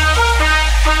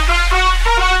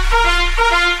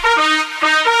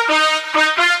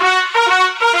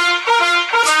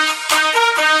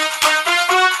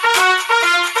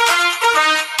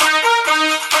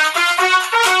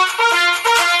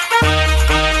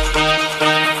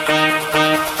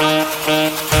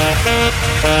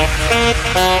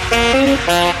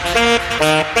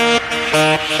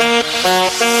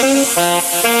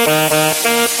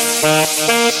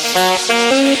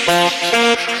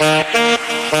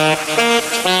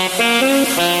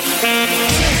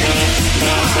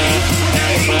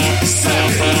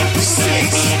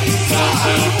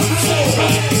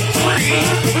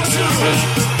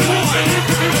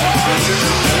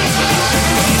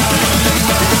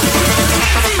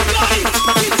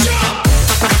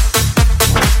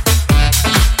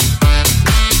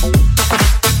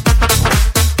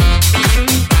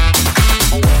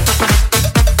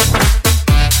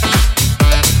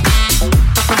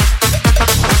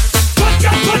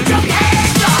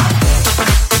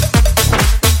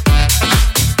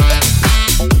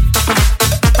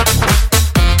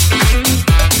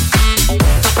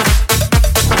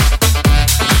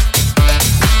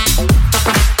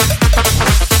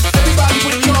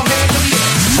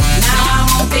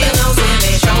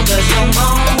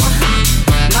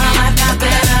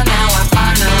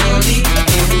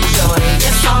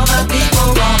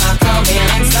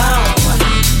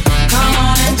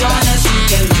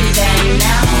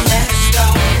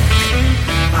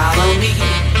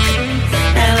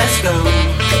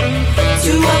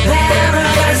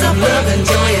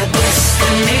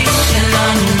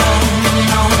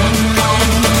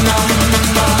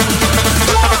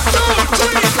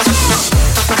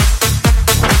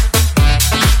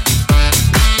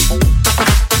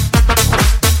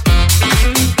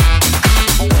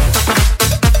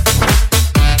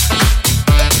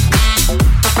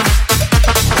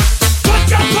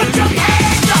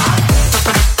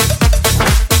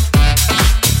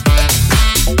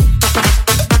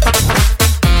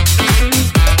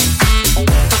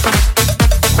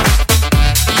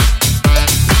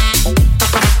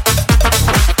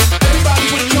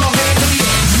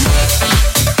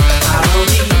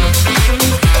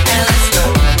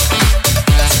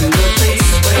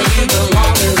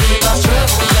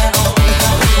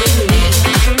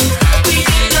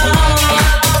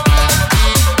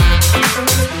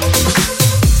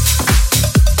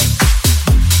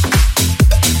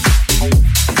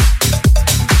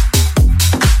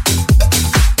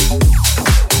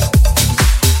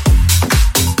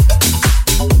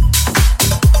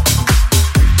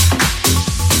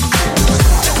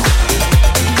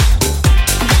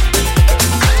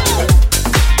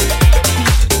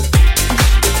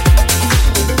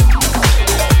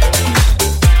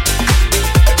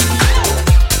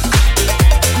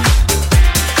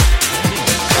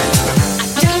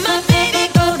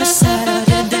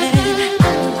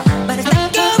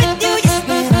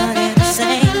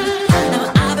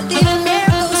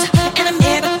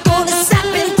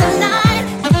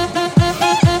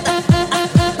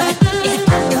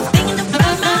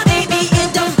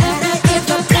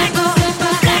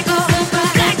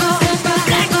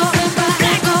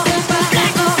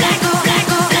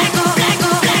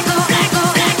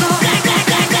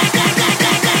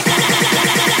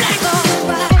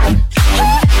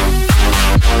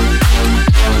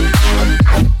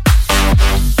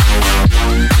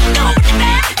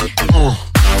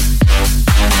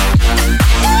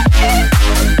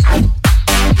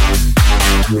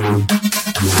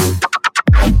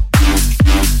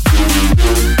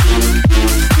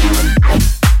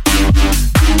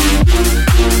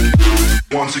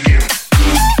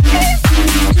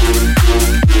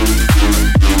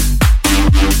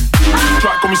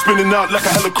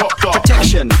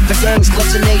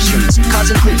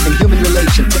 causing grief in human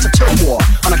relations. It's a turf war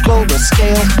on a global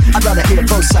scale. I'd rather hear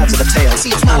both sides of the tale.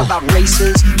 See, it's not about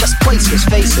races, just places,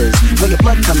 faces. Where your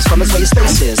blood comes from is where your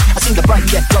space is. I seen the bright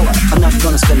get duller. I'm not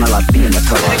gonna spend my life being the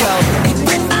color. They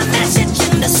put my message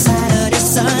in the side of the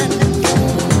sun.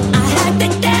 I hacked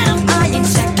it down, I ain't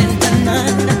second to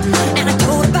none. And I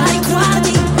told about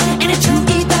equality, and it's true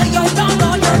either you're wrong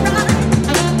or you're right.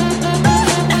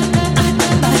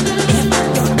 But if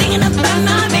you're thinking about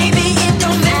my baby, it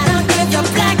don't matter if you're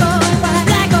black or white,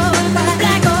 black or white,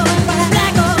 black or white,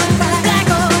 black or white, black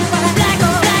or white, black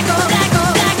or black or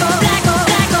black or black or black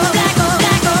or black or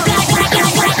black or black or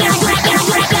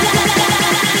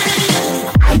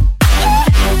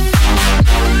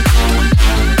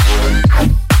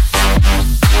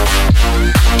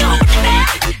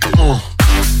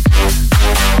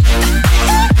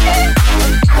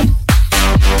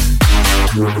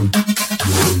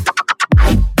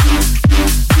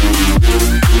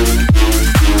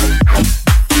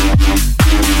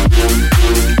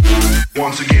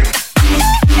Once again.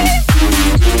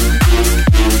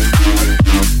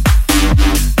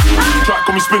 Track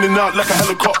got me spinning out like a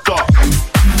helicopter.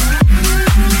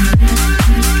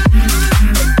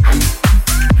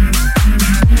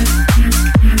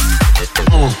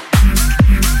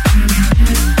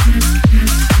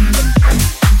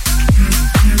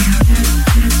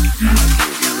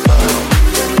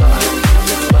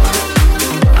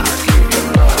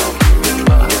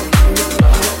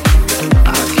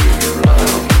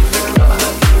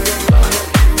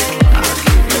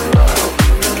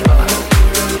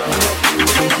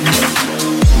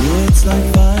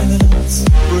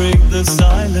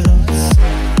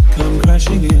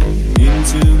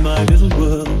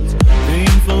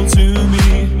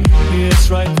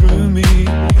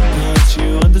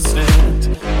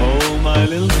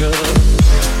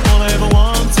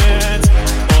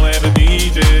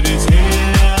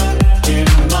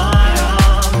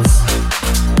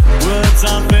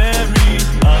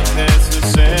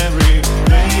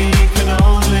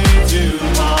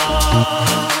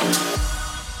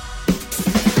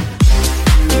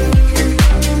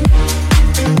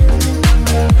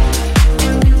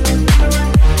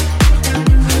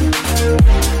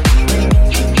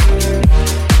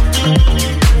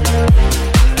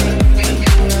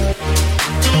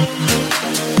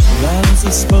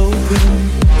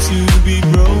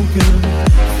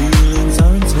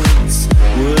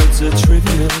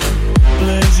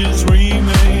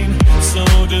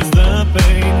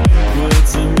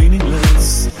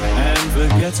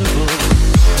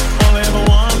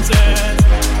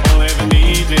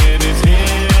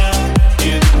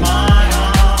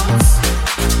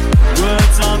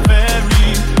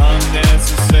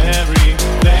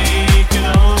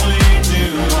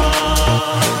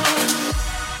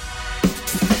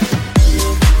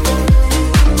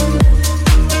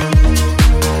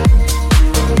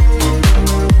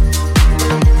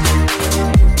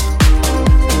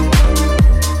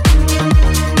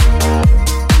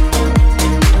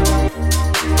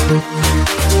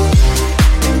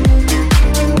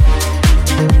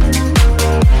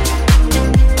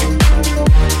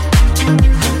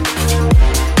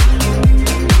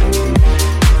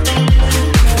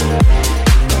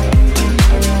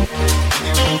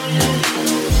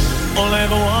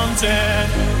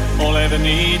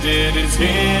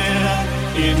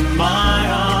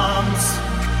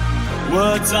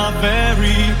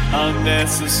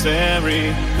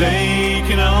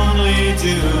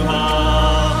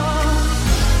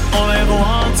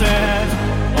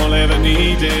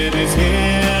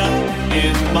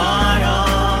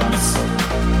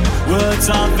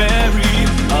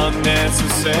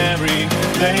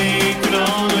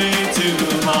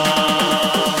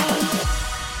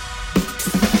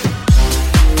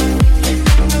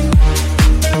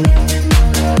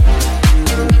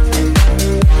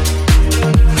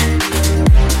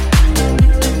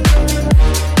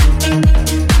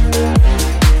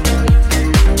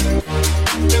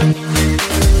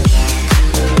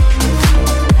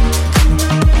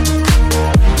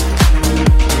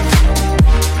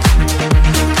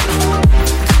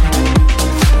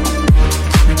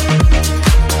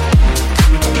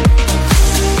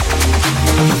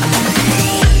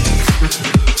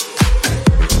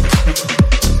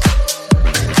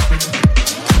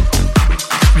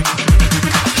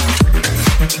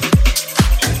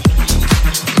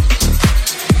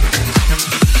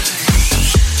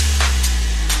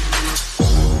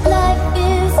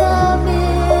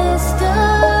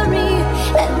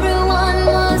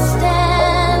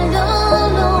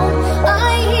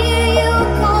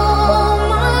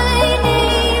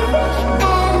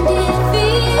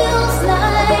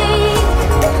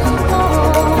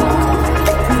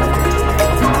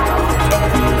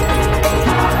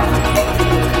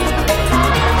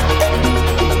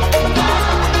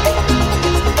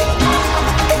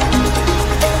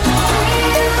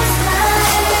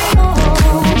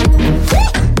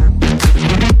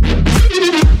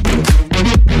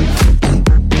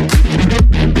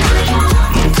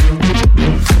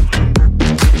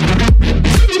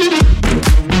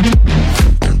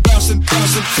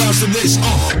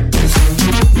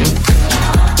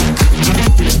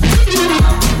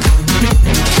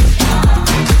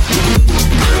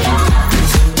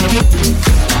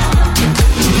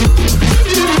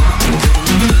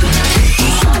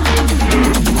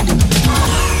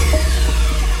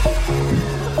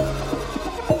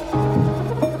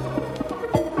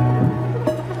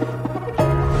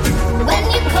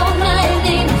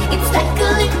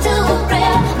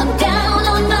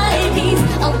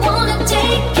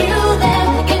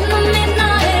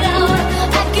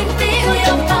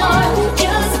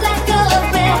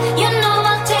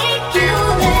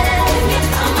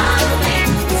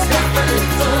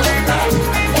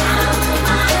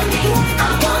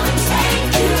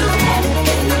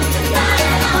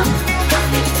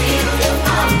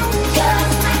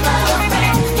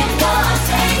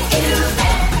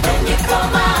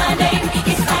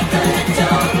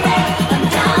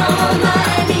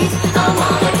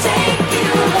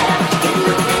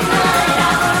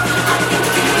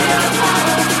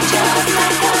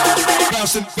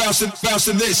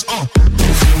 bouncing this.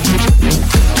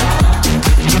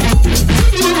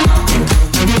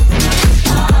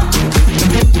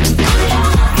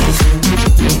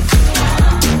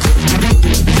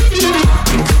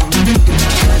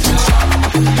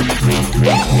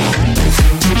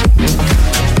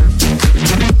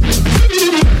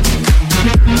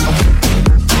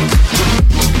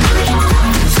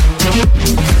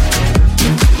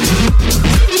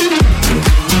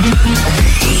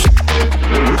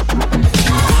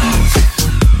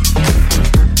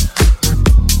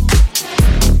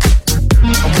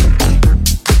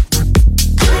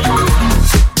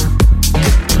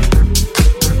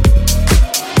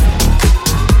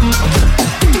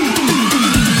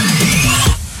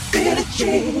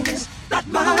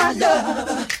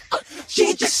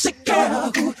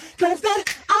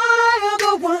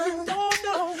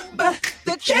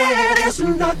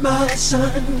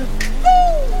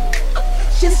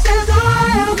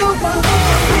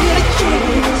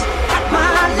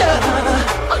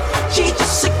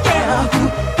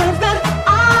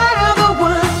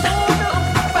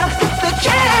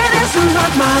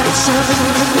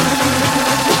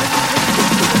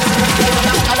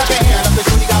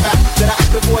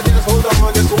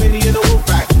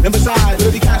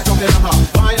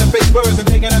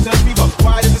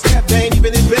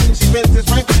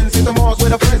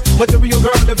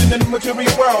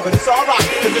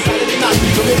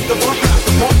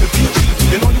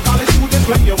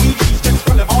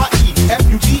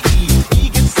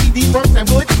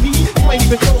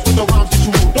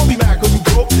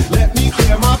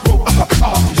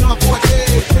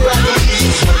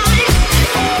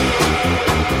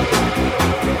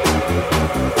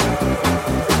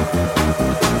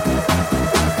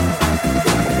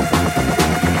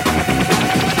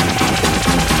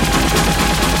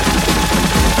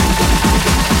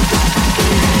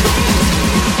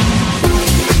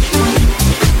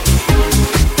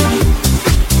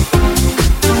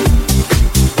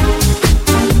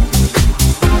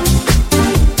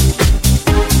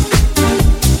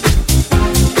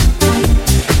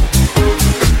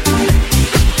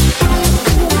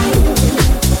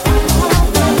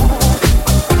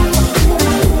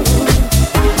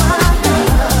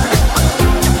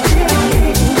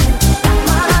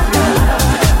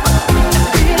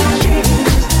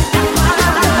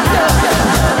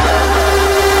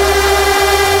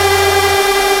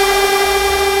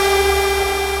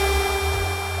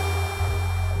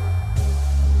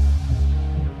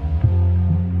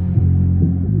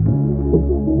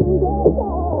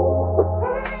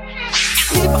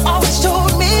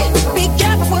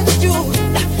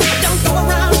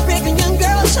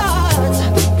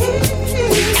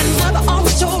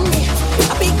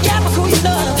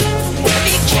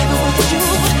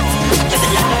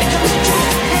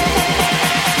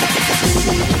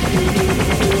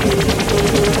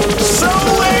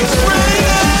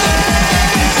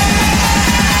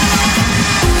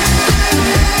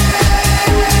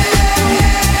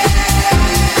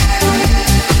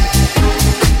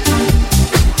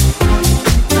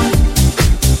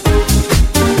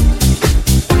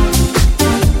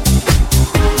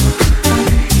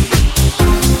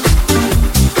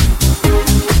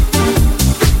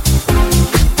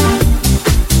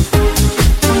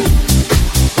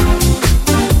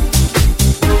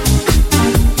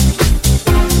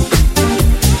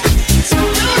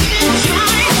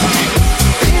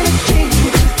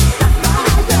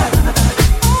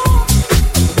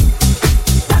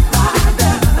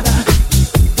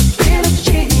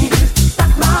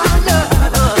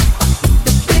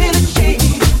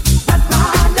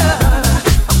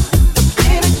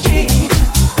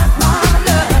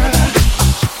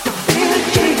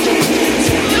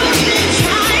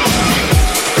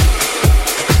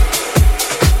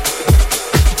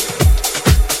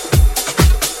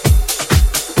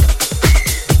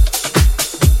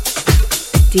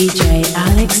 DJ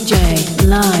Alex J,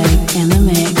 live in the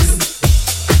mix.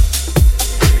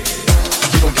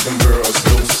 You don't get them girls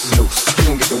loose, loose. You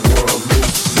don't get the world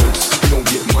loose, loose. You don't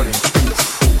get money, oof,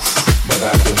 oof. But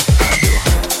I do.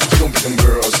 You don't get them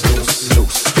girls loose,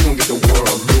 loose. You don't get the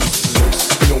world loose, loose.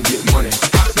 You don't get money.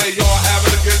 I say y'all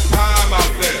having a good time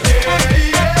out there. Yeah,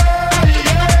 yeah,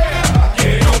 yeah.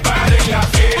 Ain't nobody out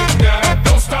here.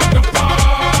 Don't stop the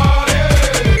party.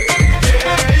 Yeah,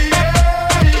 yeah,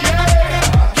 yeah.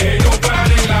 Ain't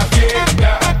nobody out here.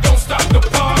 Don't stop the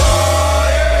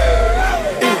party.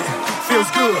 It feels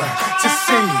good to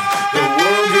see the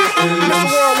world getting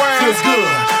loose. Feels good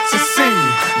to see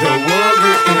the world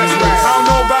getting loose. I don't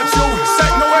know about you,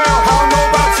 Saint Noel. I don't know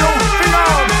about you,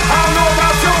 Phenom. I don't know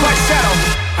about you, White Shadow.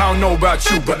 I don't know about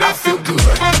you, but I feel good.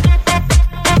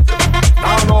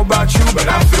 I don't know about you, but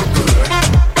I feel good.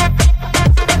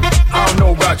 I don't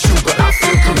know about you, but I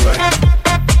feel good.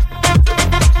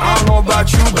 I don't know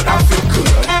about you, but I feel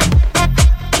good.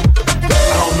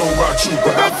 I don't know about you,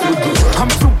 but I feel good. I'm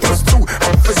 2 + 2,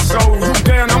 for so. You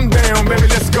down, I'm down, baby,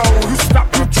 let's go. You stop,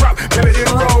 you drop, baby,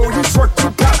 then roll. You twerk, you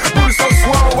pop, booty so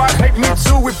swole. I hate me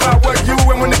too if I were you.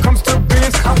 And when it comes to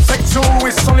beans, I'll take 2.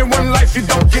 It's only one life, you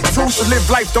don't get 2. So live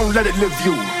life, don't let it live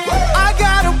you. I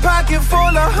got a pocket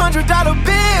full of $100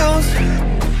 bills.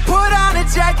 Put on a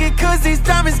jacket, cause these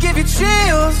diamonds give you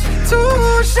chills.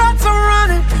 2 shots I'm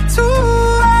running, 2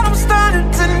 out I'm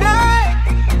stunning tonight.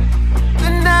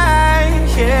 Tonight,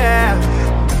 yeah.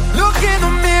 Look in the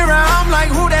mirror, I'm like,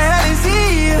 who the hell is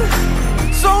he?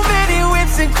 So many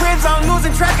whips and cribs, I'm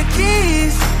losing track of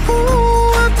keys.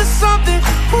 Ooh, up to something,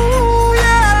 ooh,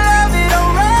 yeah, I love it,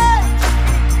 alright.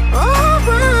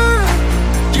 Alright.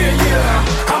 Yeah,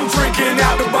 yeah, I'm drinking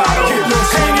out the bottle. Get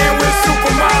loose, hanging with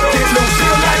supermodels. Get loose,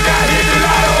 feel like I hit the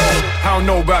lotto. I don't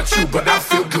know about you, but I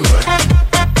feel good.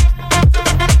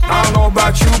 I don't know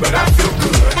about you, but I feel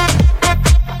good.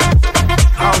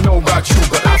 I don't know about you,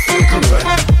 but I feel good.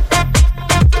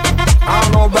 I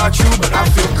don't know about you, but I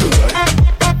feel good.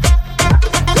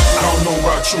 I don't know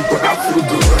about you, but I feel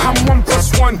good. I'm 1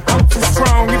 + 1, I'm too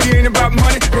strong. If you ain't about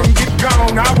money, then get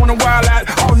gone. I wanna wild out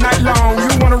all night long. You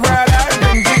wanna ride out,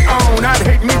 then get on. I'd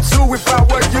hate me too if I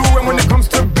were you. And when it comes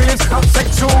to Benz, I'll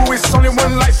take 2. It's only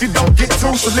one life, you don't get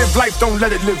 2. So live life, don't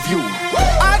let it live you.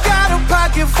 I got a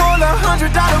pocket full of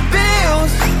 $100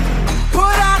 bills.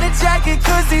 Put on a jacket,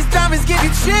 cause these diamonds give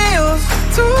you chills.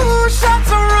 2 shots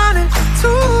I'm running, 2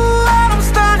 out I'm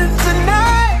stunning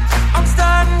tonight. I'm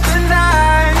stunning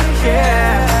tonight,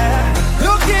 yeah.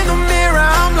 Look in the mirror,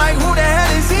 I'm like, who the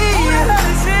hell is he?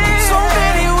 So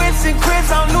many whips and cribs,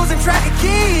 I'm losing track of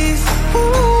keys.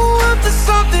 Ooh, up to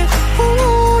something,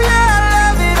 ooh, yeah, I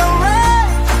love it, alright.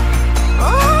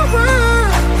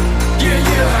 Alright. Yeah,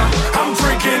 yeah, I'm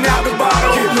drinking out the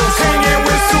bottle. Get loose, hanging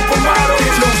with supermodels.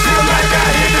 Get loose, feel like I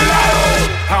hit the lotto.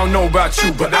 I don't know about you,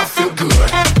 but I feel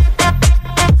good.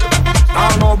 I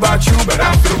don't know about you, but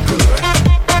I feel good.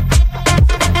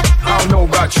 I don't know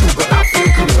about you, but I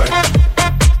feel good.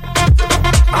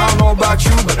 I don't know about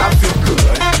you, but I feel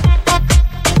good.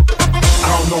 I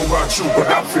don't know about you, but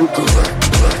I feel good.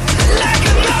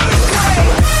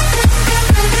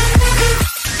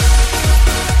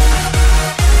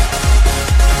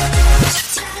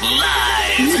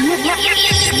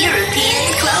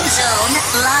 European Club Zone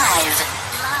live.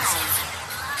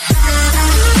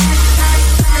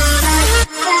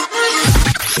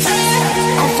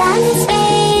 I found a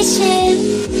spaceship.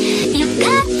 You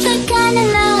got the kind of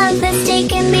love that's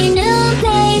taking me new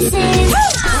places.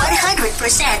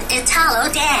 100% Italo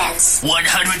dance.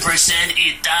 100%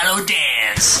 Italo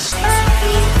dance.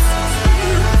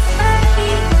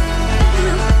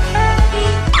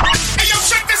 Hey, yo,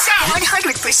 check this out.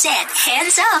 100%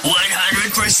 hands up.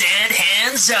 100%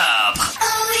 hands up.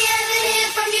 All we ever hear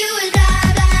from you is blah,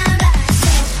 blah, blah.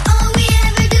 All we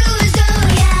ever do is go,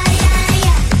 yeah, yeah,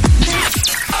 yeah.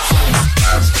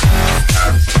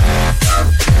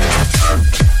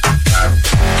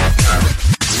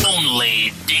 Only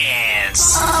dance.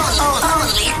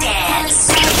 Only dance.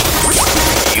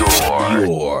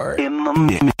 You're in the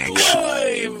mix.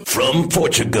 Live from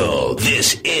Portugal,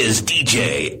 this is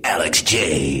DJ Alex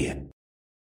J.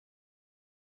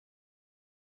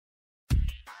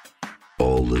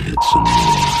 All the hits and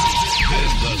This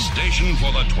is the station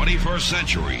for the 21st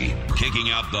century,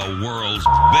 kicking out the world's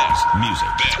best music.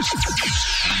 Best.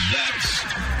 That's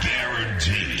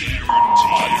guaranteed.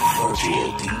 on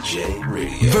Virtual DJ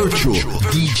Radio. Virtual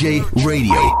DJ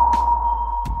Radio.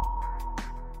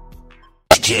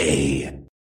 J.